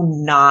and so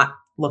not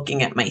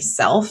looking at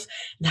myself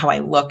and how I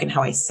look and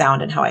how I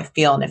sound and how I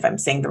feel and if I'm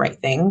saying the right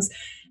things,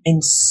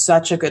 and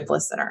such a good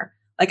listener.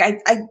 Like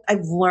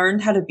I've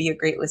learned how to be a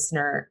great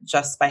listener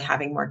just by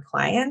having more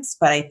clients,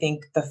 but I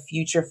think the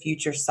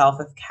future self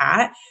of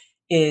Kat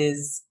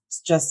is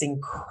just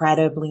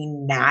incredibly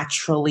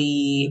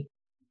naturally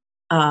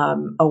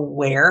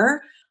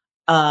aware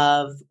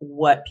of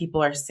what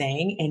people are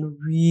saying and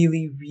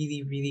really,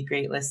 really, really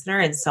great listener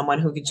and someone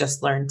who could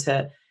just learn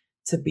to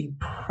be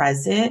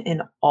present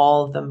in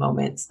all the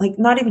moments, like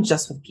not even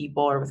just with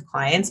people or with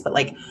clients, but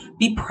like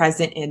be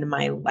present in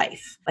my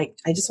life. Like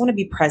I just want to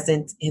be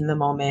present in the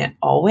moment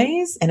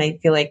always. And I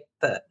feel like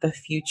the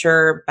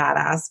future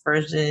badass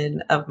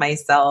version of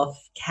myself,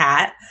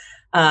 Kat,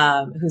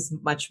 who's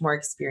much more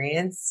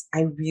experienced,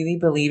 I really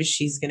believe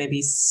she's going to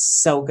be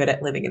so good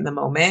at living in the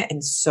moment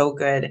and so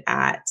good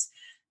at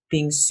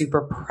being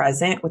super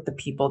present with the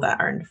people that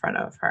are in front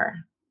of her.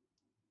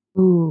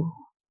 Ooh,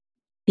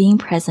 being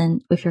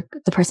present with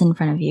the person in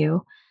front of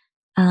you.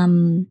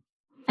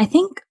 I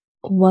think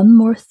one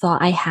more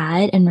thought I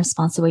had in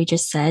response to what you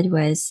just said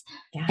was,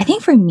 I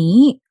think for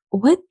me,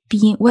 what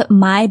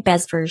my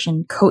best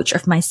version coach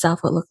of myself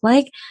would look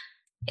like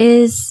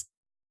is,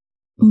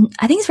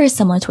 I think it's very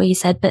similar to what you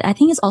said, but I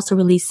think it's also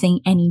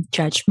releasing any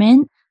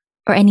judgment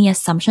or any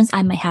assumptions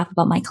I might have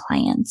about my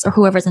clients or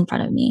whoever's in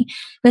front of me.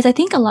 Because I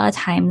think a lot of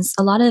times,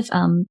 a lot of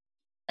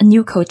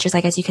new coaches,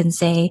 I guess you can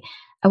say,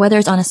 whether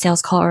it's on a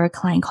sales call or a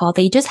client call,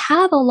 they just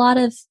have a lot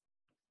of,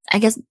 I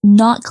guess,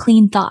 not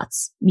clean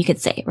thoughts, you could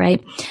say,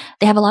 right?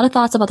 They have a lot of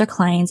thoughts about their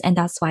clients, and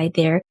that's why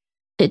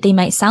they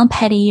might sound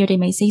petty or they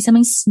might say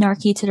something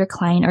snarky to their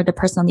client or the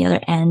person on the other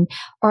end,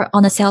 or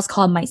on a sales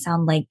call, it might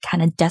sound like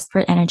kind of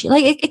desperate energy.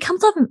 Like it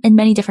comes up in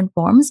many different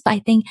forms, but I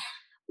think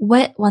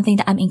one thing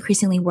that I'm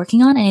increasingly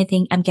working on, and I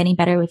think I'm getting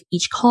better with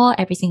each call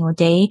every single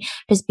day,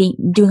 just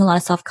doing a lot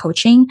of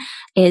self-coaching,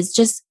 is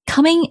just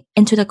coming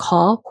into the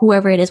call,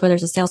 whoever it is, whether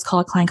it's a sales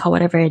call, a client call,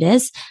 whatever it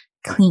is,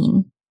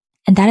 clean.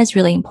 And that is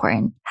really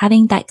important.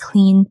 Having that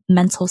clean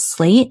mental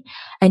slate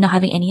and not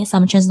having any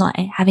assumptions, not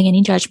having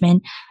any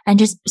judgment, and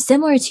just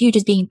similar to you,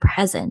 just being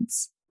present.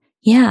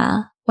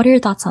 Yeah. What are your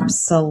thoughts on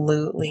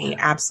that?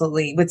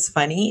 Absolutely. What's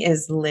funny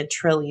is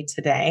literally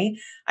today,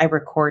 I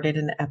recorded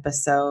an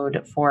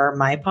episode for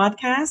my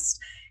podcast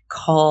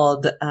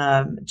called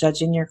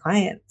Judging Your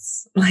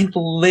Clients. Like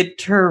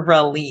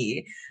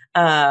literally.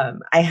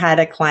 I had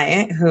a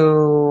client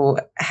who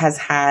has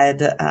had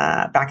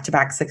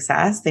back-to-back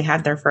success. They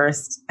had their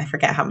first, I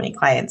forget how many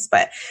clients,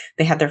 but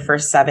they had their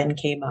first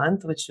 7K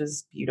month, which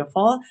was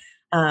beautiful.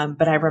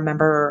 But I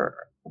remember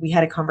we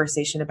had a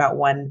conversation about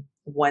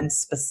one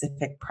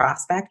specific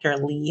prospect or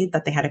lead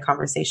that they had a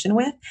conversation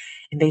with,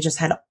 and they just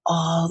had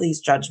all these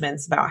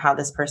judgments about how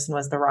this person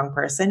was the wrong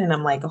person. And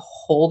I'm like,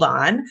 hold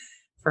on.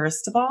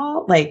 First of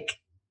all, like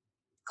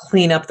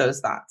clean up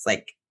those thoughts.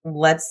 Like,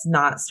 let's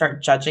not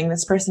start judging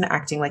this person,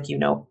 acting like you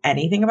know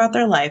anything about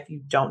their life. You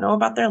don't know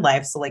about their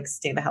life. So like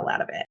stay the hell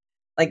out of it.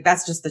 Like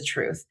that's just the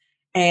truth.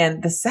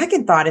 And the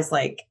second thought is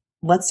like,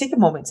 let's take a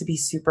moment to be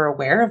super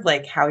aware of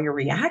like how you're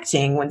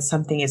reacting when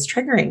something is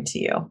triggering to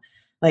you.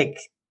 Like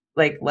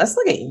let's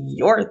look at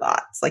your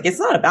thoughts. Like it's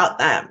not about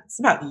them. It's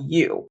about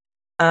you.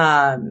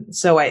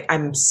 So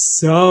I'm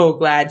so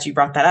glad you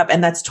brought that up.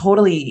 And that's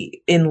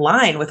totally in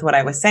line with what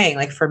I was saying.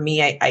 Like for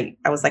me, I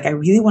was like, I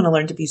really want to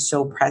learn to be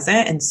so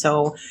present and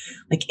so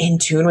like in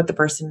tune with the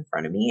person in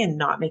front of me and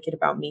not make it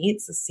about me.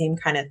 It's the same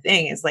kind of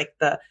thing as like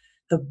the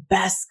the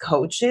best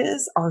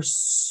coaches are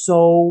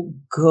so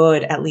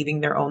good at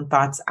leaving their own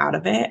thoughts out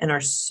of it and are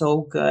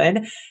so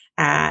good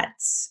at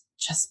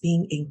just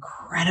being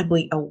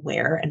incredibly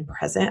aware and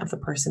present of the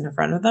person in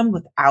front of them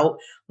without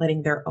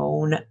letting their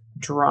own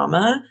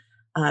drama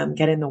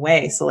get in the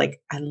way. So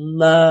like, I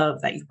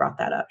love that you brought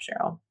that up,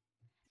 Cheryl.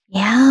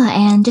 Yeah.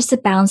 And just to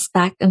bounce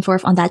back and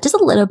forth on that just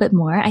a little bit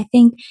more, I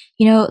think,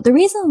 the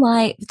reason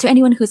why, to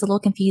anyone who's a little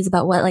confused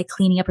about what like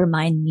cleaning up your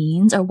mind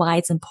means or why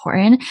it's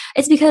important,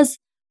 is because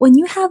when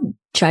you have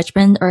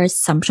judgment or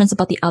assumptions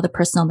about the other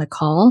person on the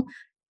call,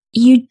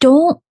 you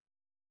don't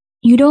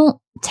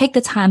take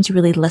the time to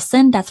really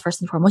listen. That's first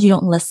and foremost. You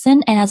don't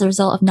listen. And as a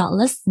result of not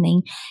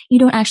listening, you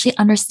don't actually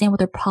understand what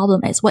their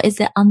problem is. What is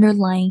the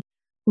underlying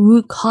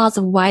root cause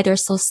of why they're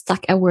so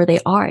stuck at where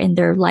they are in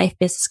their life,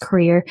 business,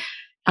 career,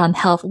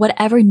 health,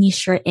 whatever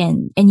niche you're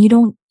in. And you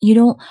don't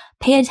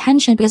pay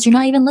attention because you're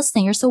not even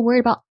listening. You're so worried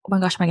about, oh my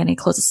gosh, am I going to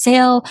close a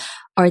sale?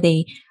 Do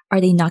they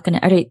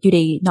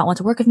not want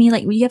to work with me?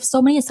 Like, you have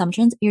so many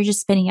assumptions. You're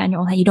just spinning it on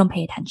your own head. You don't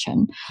pay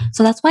attention.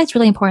 So that's why it's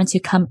really important to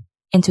come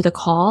into the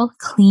call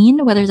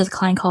clean, whether it's a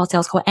client call,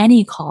 sales call,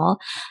 any call,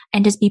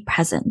 and just be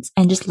present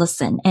and just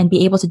listen and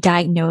be able to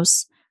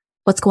diagnose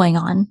what's going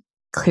on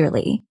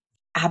clearly.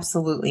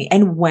 Absolutely.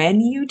 And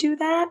when you do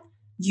that,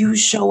 you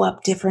show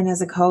up different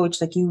as a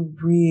coach. Like you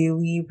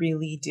really,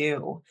 really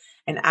do.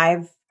 And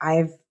I've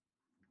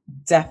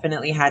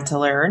definitely had to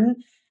learn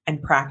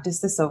and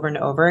practice this over and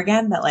over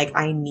again that like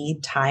I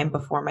need time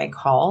before my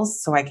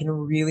calls so I can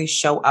really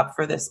show up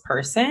for this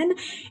person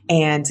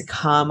and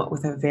come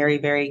with a very,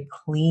 very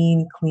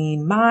clean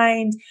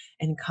mind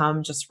and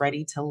come just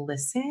ready to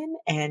listen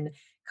and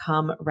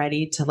come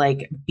ready to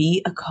like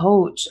be a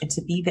coach and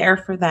to be there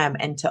for them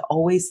and to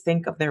always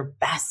think of their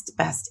best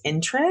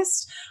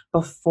interest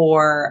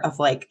before of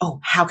like,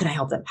 oh, how can I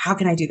help them? How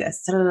can I do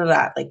this? Da, da, da,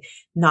 da. Like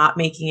not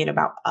making it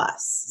about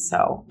us.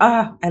 So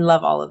I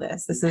love all of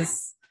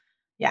this.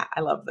 Yeah,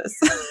 I love this.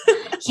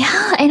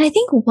 Yeah. And I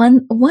think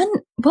one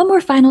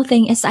more final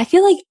thing is I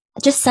feel like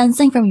just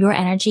sensing from your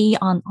energy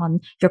on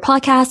your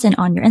podcast and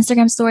on your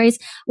Instagram stories,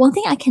 one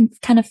thing I can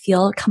kind of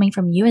feel coming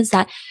from you is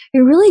that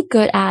you're really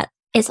good at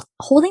is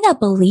holding that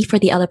belief for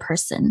the other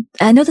person.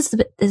 I know this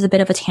is a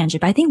bit of a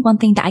tangent, but I think one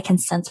thing that I can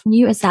sense from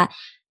you is that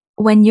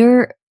when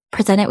you're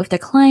presented with the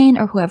client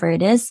or whoever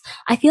it is,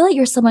 I feel like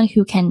you're someone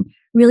who can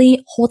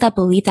really hold that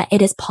belief that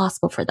it is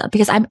possible for them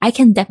because I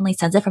can definitely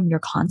sense it from your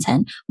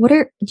content.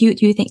 Do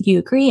you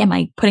agree? Am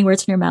I putting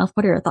words in your mouth?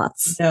 What are your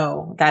thoughts?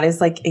 No, that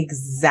is like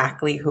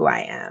exactly who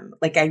I am.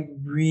 Like I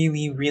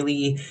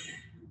really,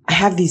 I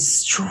have these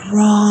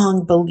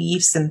strong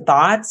beliefs and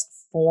thoughts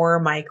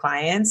for my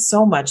clients,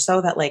 so much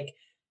so that like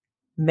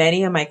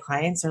many of my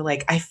clients are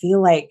like, I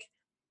feel like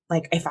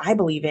if I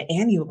believe it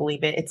and you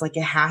believe it, it's like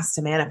it has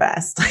to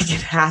manifest, like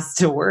it has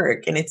to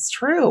work. And it's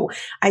true.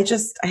 I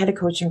had a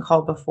coaching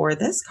call before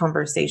this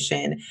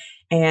conversation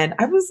and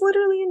I was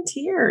literally in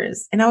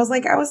tears. And I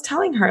was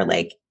telling her,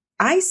 like,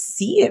 I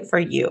see it for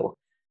you.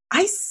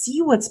 I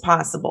see what's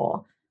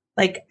possible.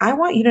 Like, I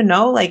want you to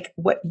know, like,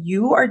 what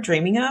you are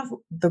dreaming of,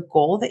 the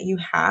goal that you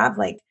have,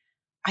 like,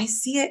 I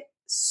see it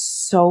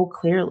so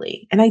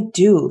clearly. And I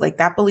do. Like,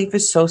 that belief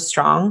is so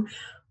strong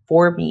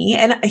for me.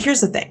 And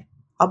here's the thing.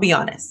 I'll be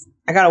honest.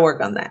 I got to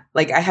work on that.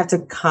 Like I have to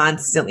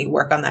constantly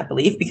work on that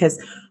belief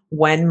because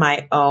when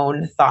my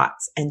own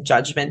thoughts and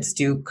judgments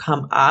do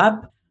come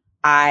up,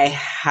 I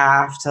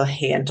have to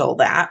handle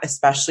that,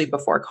 especially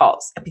before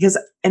calls.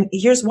 And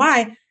here's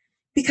why,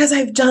 because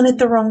I've done it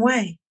the wrong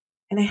way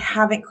and I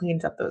haven't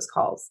cleaned up those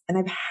calls and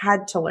I've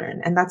had to learn.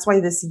 And that's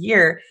why this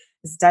year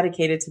is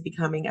dedicated to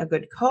becoming a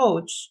good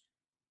coach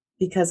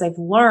because I've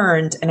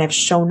learned and I've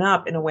shown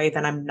up in a way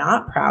that I'm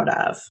not proud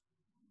of.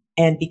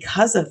 And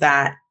because of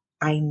that,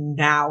 I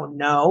now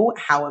know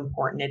how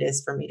important it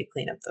is for me to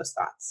clean up those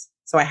thoughts.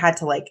 So I had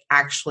to like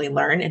actually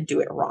learn and do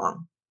it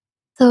wrong.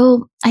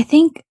 So I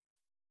think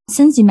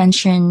since you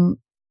mentioned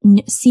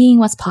seeing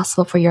what's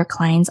possible for your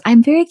clients,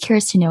 I'm very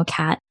curious to know,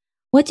 Kat,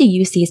 what do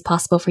you see is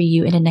possible for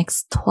you in the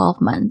next 12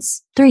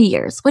 months, 3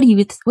 years? What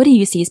do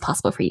you see is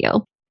possible for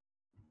you?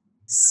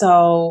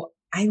 So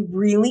I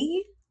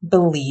really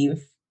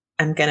believe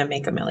I'm going to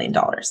make $1 million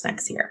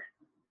next year.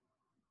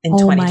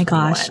 Oh my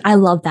gosh. I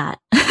love that.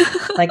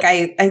 Like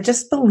I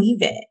just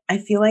believe it. I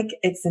feel like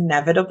it's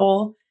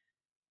inevitable.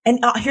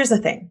 And here's the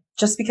thing,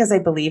 just because I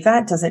believe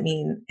that doesn't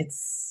mean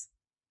it's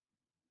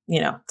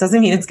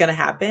going to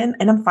happen.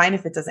 And I'm fine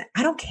if it doesn't.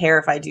 I don't care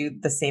if I do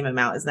the same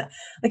amount as that.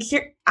 Like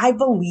here, I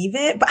believe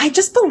it, but I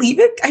just believe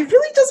it. I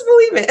really just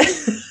believe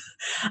it.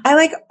 I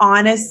like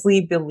honestly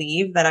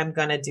believe that I'm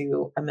going to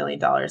do $1 million in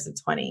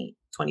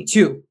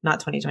 2022, not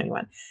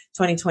 2021,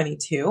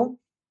 2022.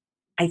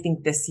 I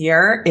think this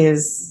year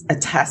is a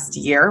test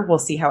year. We'll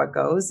see how it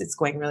goes. It's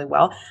going really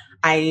well.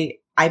 I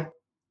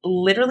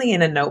literally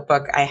in a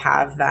notebook, I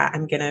have that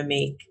I'm going to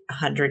make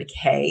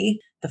 100K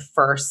the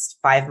first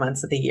 5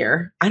 months of the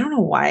year. I don't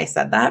know why I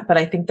said that, but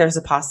I think there's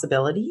a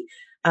possibility.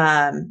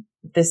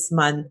 This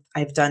month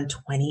I've done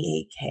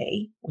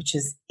 28K, which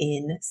is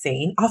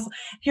insane.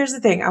 Here's the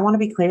thing. I want to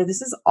be clear.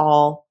 This is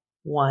all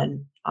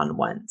one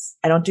one-on-ones.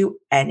 I don't do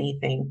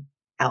anything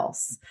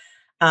else.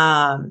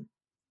 Yeah,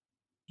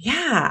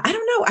 I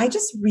don't know. I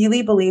just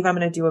really believe I'm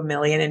going to do a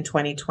million in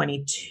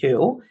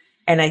 2022.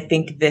 And I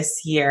think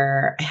this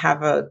year I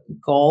have a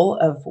goal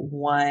of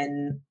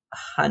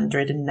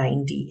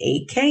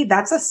 198K.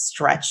 That's a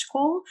stretch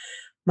goal.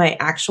 My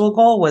actual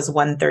goal was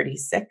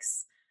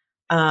 136.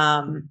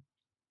 Um,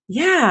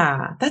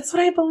 yeah, that's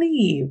what I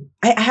believe.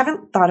 I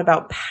haven't thought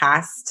about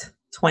past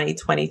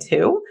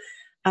 2022.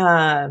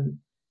 Um,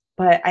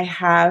 but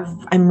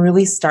I'm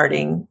really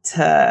starting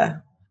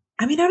to,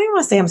 I mean, I don't even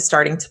want to say I'm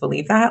starting to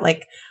believe that.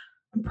 Like,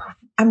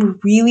 I'm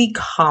really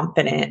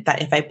confident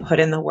that if I put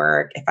in the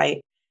work, if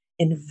I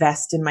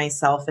invest in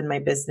myself and my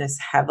business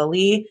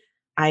heavily,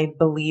 I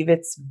believe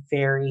it's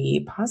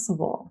very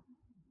possible.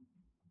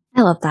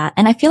 I love that.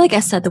 And I feel like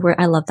I said the word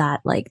I love that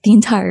like the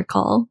entire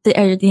call, the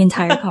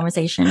entire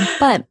conversation.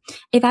 But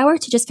if I were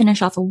to just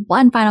finish off with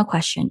one final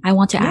question, I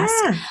want to ask,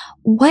 Yeah.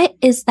 what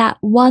is that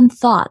one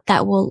thought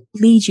that will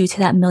lead you to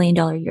that $1 million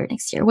year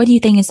next year? What do you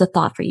think is the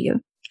thought for you?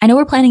 I know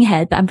we're planning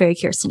ahead, but I'm very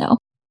curious to know.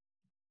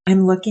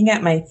 I'm looking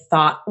at my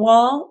thought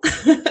wall.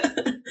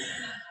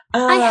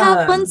 I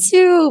have one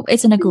too.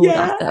 It's in a Google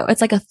Doc Yeah. though.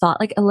 It's like a thought,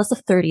 like a list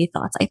of 30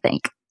 thoughts, I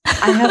think.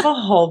 I have a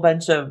whole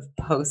bunch of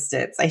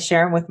Post-its. I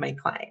share them with my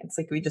clients.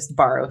 Like we just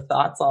borrow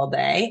thoughts all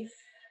day.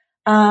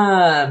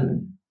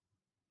 God,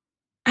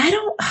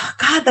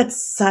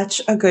 that's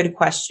such a good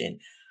question.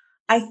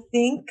 I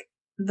think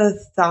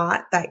the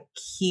thought that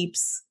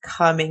keeps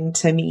coming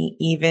to me,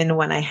 even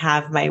when I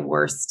have my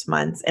worst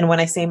months, and when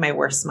I say my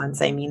worst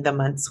months, I mean the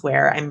months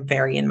where I'm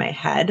very in my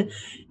head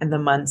and the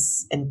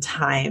months and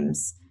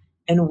times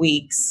and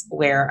weeks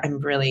where I'm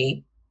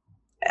really,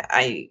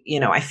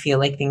 I feel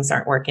like things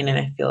aren't working and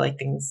I feel like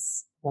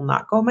things will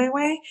not go my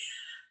way.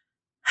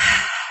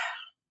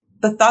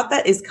 The thought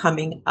that is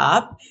coming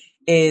up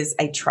is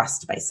I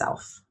trust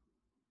myself.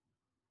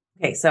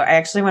 Okay, so I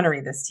actually want to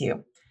read this to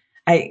you.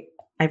 I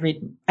I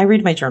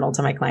read my journal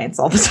to my clients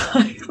all the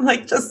time,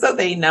 like just so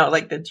they know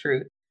like the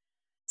truth.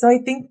 So I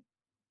think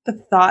the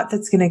thought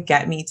that's going to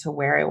get me to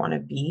where I want to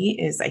be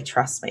is I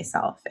trust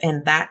myself.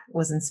 And that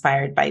was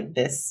inspired by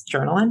this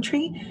journal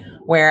entry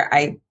where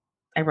I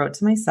wrote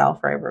to myself,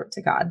 or I wrote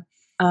to God.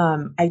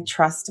 I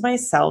trust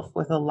myself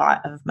with a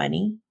lot of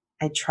money.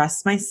 I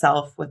trust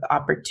myself with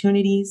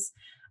opportunities.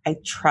 I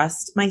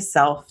trust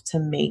myself to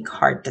make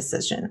hard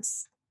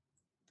decisions.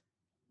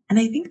 And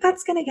I think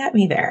that's going to get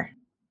me there.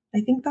 I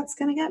think that's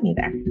going to get me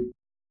there.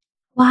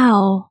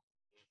 Wow.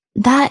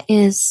 That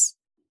is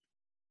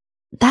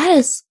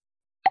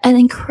an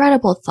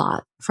incredible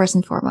thought, first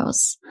and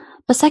foremost.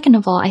 But second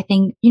of all, I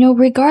think,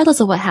 regardless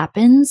of what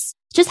happens,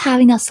 just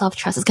having that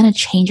self-trust is going to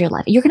change your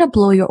life. You're going to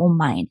blow your own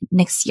mind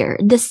next year,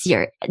 this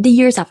year, the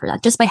years after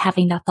that, just by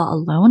having that thought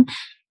alone.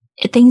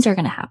 Things are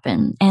going to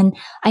happen. And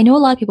I know a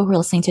lot of people who are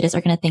listening to this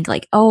are going to think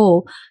like,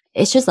 oh,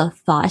 it's just a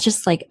thought. It's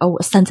just like, oh,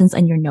 a sentence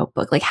in your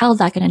notebook. Like, how is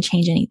that going to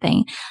change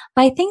anything?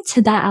 But I think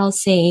to that, I'll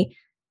say,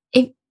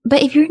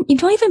 if you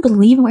don't even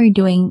believe in what you're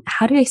doing,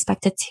 how do you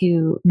expect it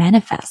to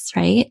manifest,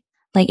 right?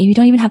 Like, if you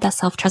don't even have that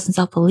self-trust and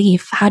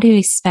self-belief, how do you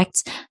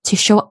expect to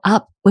show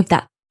up with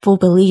that full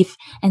belief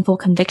and full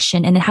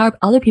conviction? And then how are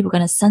other people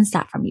going to sense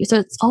that from you? So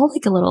it's all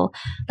like a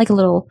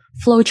little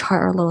flow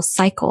chart or a little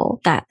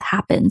cycle that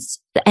happens.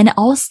 And it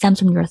all stems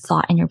from your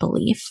thought and your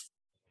belief.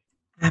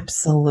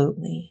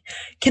 Absolutely.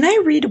 Can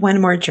I read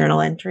one more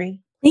journal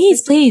entry?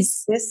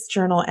 Please. This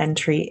journal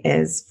entry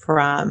is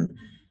from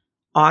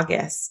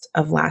August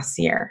of last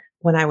year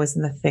when I was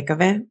in the thick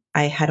of it.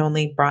 I had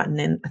only brought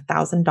in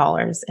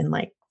 $1,000 in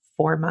like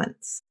 4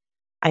 months.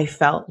 I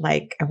felt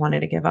like I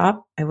wanted to give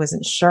up. I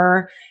wasn't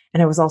sure.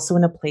 And I was also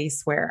in a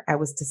place where I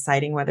was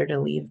deciding whether to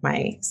leave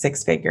my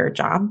 6-figure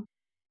job.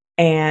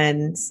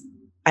 And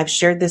I've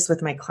shared this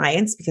with my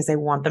clients because I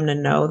want them to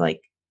know,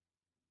 like,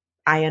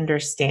 I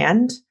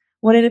understand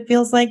what it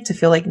feels like to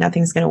feel like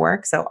nothing's going to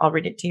work. So I'll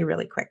read it to you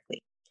really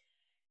quickly.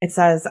 It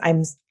says,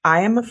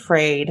 I am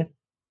afraid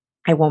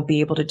I won't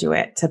be able to do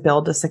it to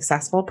build a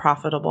successful,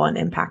 profitable, and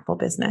impactful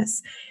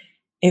business.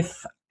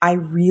 If I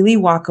really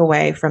walk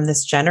away from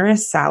this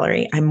generous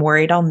salary, I'm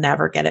worried I'll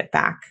never get it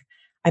back.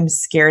 I'm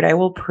scared I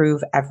will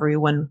prove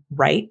everyone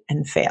right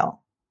and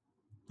fail.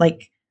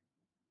 Like,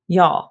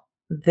 y'all,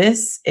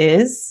 these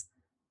are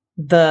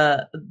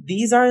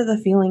the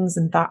feelings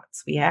and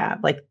thoughts we have.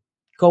 Like,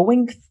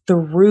 going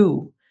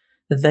through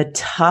the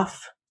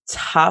tough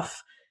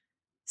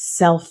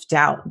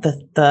self-doubt,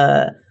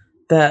 the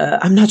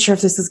I'm not sure if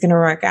this is going to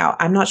work out.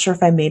 I'm not sure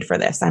if I'm made for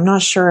this. I'm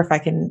not sure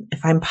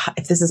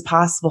if this is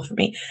possible for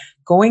me.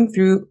 Going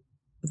through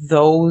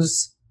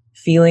those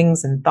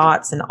feelings and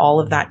thoughts and all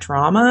of that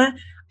drama,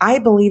 I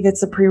believe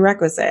it's a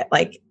prerequisite.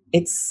 Like,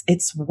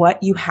 it's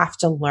what you have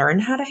to learn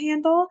how to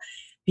handle,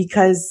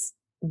 because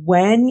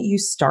when you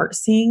start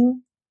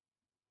seeing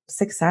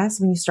success,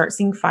 when you start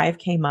seeing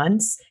 5K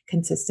months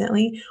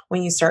consistently,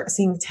 when you start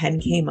seeing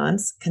 10K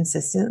months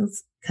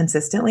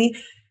consistently,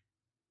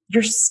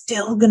 you're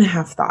still going to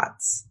have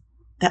thoughts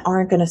that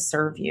aren't going to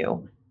serve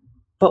you.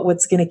 But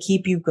what's going to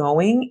keep you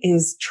going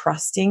is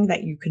trusting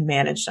that you can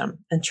manage them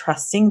and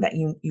trusting that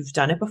you've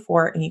done it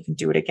before and you can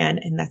do it again.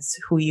 And that's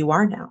who you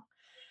are now.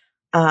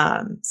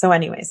 So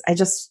anyways, I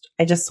just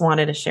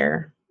wanted to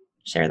share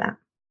that.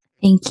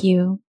 Thank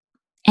you.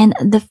 And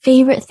the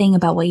favorite thing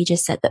about what you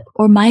just said,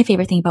 or my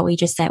favorite thing about what you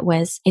just said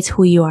was, it's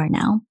who you are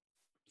now.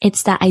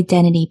 It's that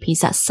identity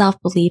piece, that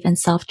self-belief and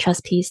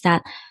self-trust piece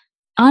that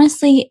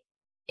honestly,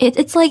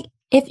 it's like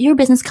if your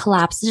business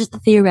collapses,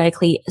 just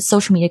theoretically,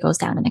 social media goes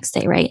down the next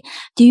day, right?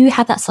 Do you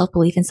have that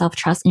self-belief and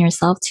self-trust in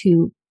yourself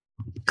to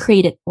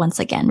create it once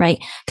again, right?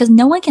 Because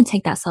no one can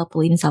take that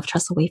self-belief and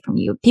self-trust away from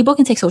you. People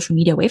can take social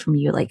media away from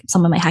you, like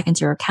someone might hack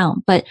into your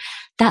account, but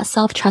that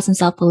self-trust and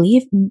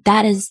self-belief,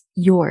 that is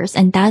yours,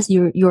 and that's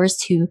yours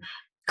to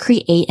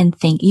create and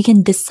think. You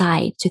can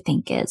decide to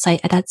think it. So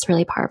that's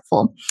really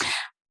powerful.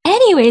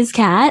 Anyways,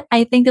 Kat,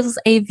 I think this is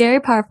a very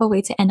powerful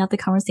way to end up the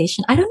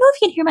conversation. I don't know if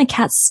you can hear my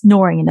cat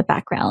snoring in the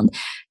background,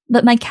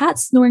 but my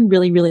cat's snoring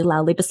really, really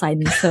loudly beside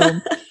me. So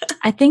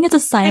I think it's a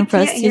sign for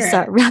us to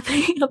start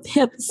wrapping up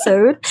the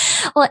episode.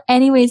 Well,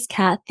 anyways,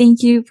 Kat,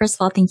 thank you. First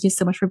of all, thank you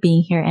so much for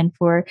being here and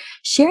for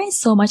sharing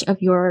so much of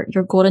your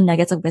golden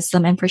nuggets of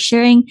wisdom and for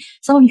sharing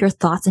some of your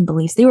thoughts and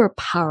beliefs. They were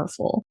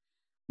powerful.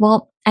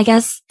 Well, I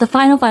guess the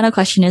final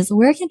question is,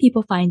 where can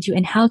people find you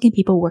and how can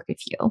people work with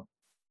you?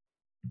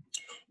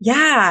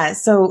 Yeah,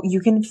 so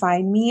you can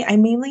find me. I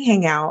mainly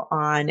hang out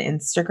on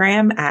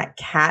Instagram at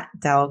Kat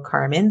Del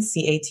Carmen,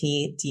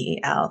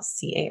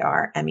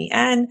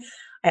 CatDelCarmen.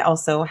 I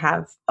also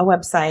have a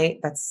website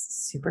that's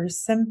super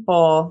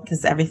simple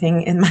because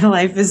everything in my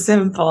life is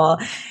simple.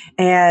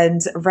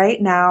 And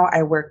right now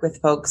I work with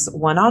folks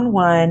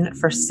one-on-one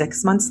for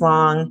 6 months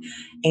long.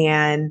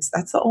 And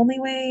that's the only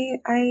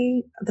way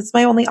that's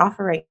my only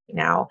offer right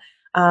now.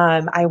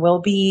 I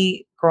will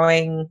be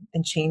growing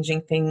and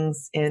changing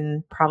things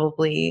in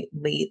probably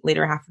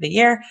later half of the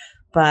year.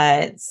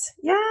 But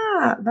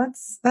yeah,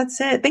 that's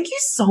it. Thank you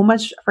so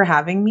much for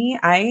having me.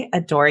 I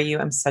adore you.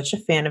 I'm such a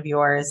fan of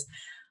yours.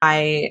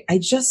 I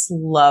just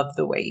love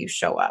the way you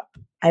show up.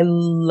 I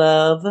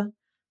love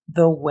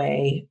the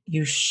way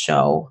you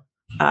show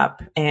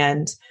up.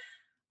 And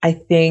I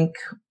think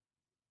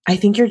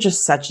you're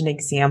just such an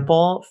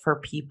example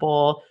for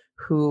people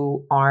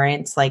who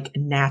aren't like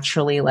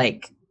naturally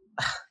like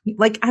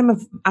I'm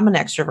an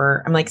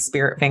extrovert. I'm like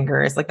spirit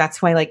fingers. Like that's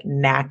who I like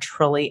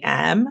naturally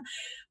am.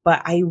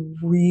 But I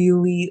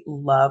really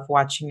love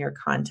watching your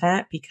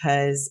content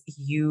because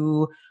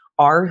you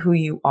are who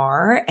you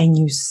are and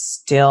you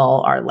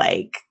still are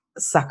like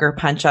sucker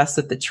punch us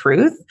with the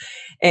truth.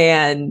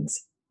 And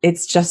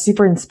it's just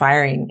super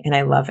inspiring and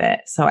I love it.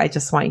 So I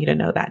just want you to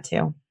know that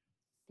too.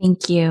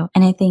 Thank you.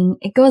 And I think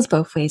it goes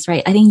both ways,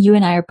 right? I think you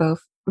and I are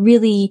both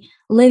really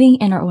living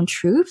in our own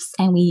truths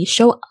and we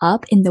show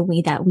up in the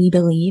way that we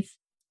believe.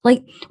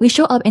 Like we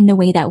show up in the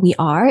way that we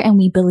are and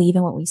we believe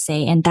in what we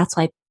say. And that's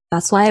why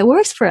it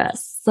works for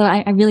us. So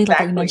I really love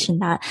that you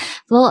mentioned that.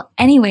 Well,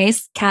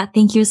 anyways, Kat,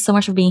 thank you so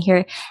much for being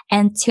here.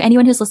 And to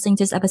anyone who's listening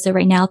to this episode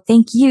right now,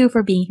 thank you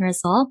for being here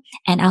as well.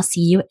 And I'll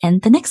see you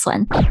in the next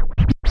one.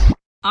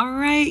 All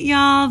right,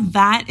 y'all,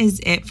 that is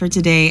it for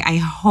today. I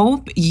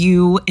hope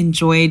you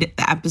enjoyed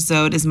the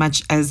episode as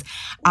much as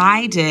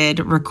I did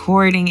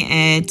recording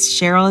it.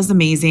 Cheryl is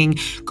amazing.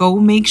 Go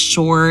make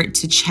sure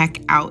to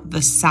check out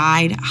the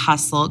Side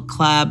Hustle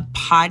Club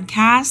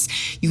podcast.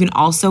 You can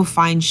also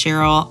find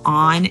Cheryl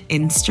on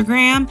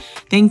Instagram.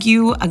 Thank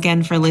you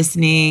again for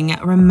listening.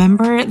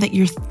 Remember that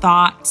your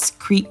thoughts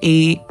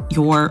create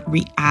your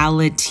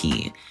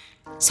reality.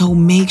 So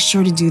make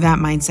sure to do that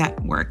mindset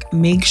work.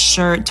 Make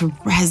sure to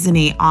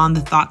resonate on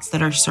the thoughts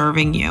that are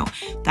serving you.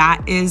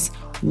 That is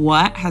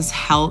what has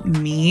helped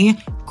me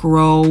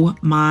grow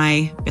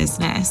my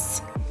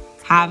business.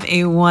 Have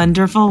a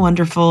wonderful,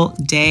 wonderful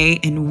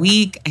day and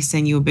week. I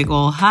send you a big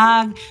ol'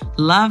 hug.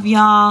 Love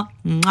y'all.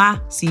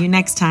 Mwah. See you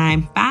next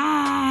time.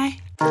 Bye.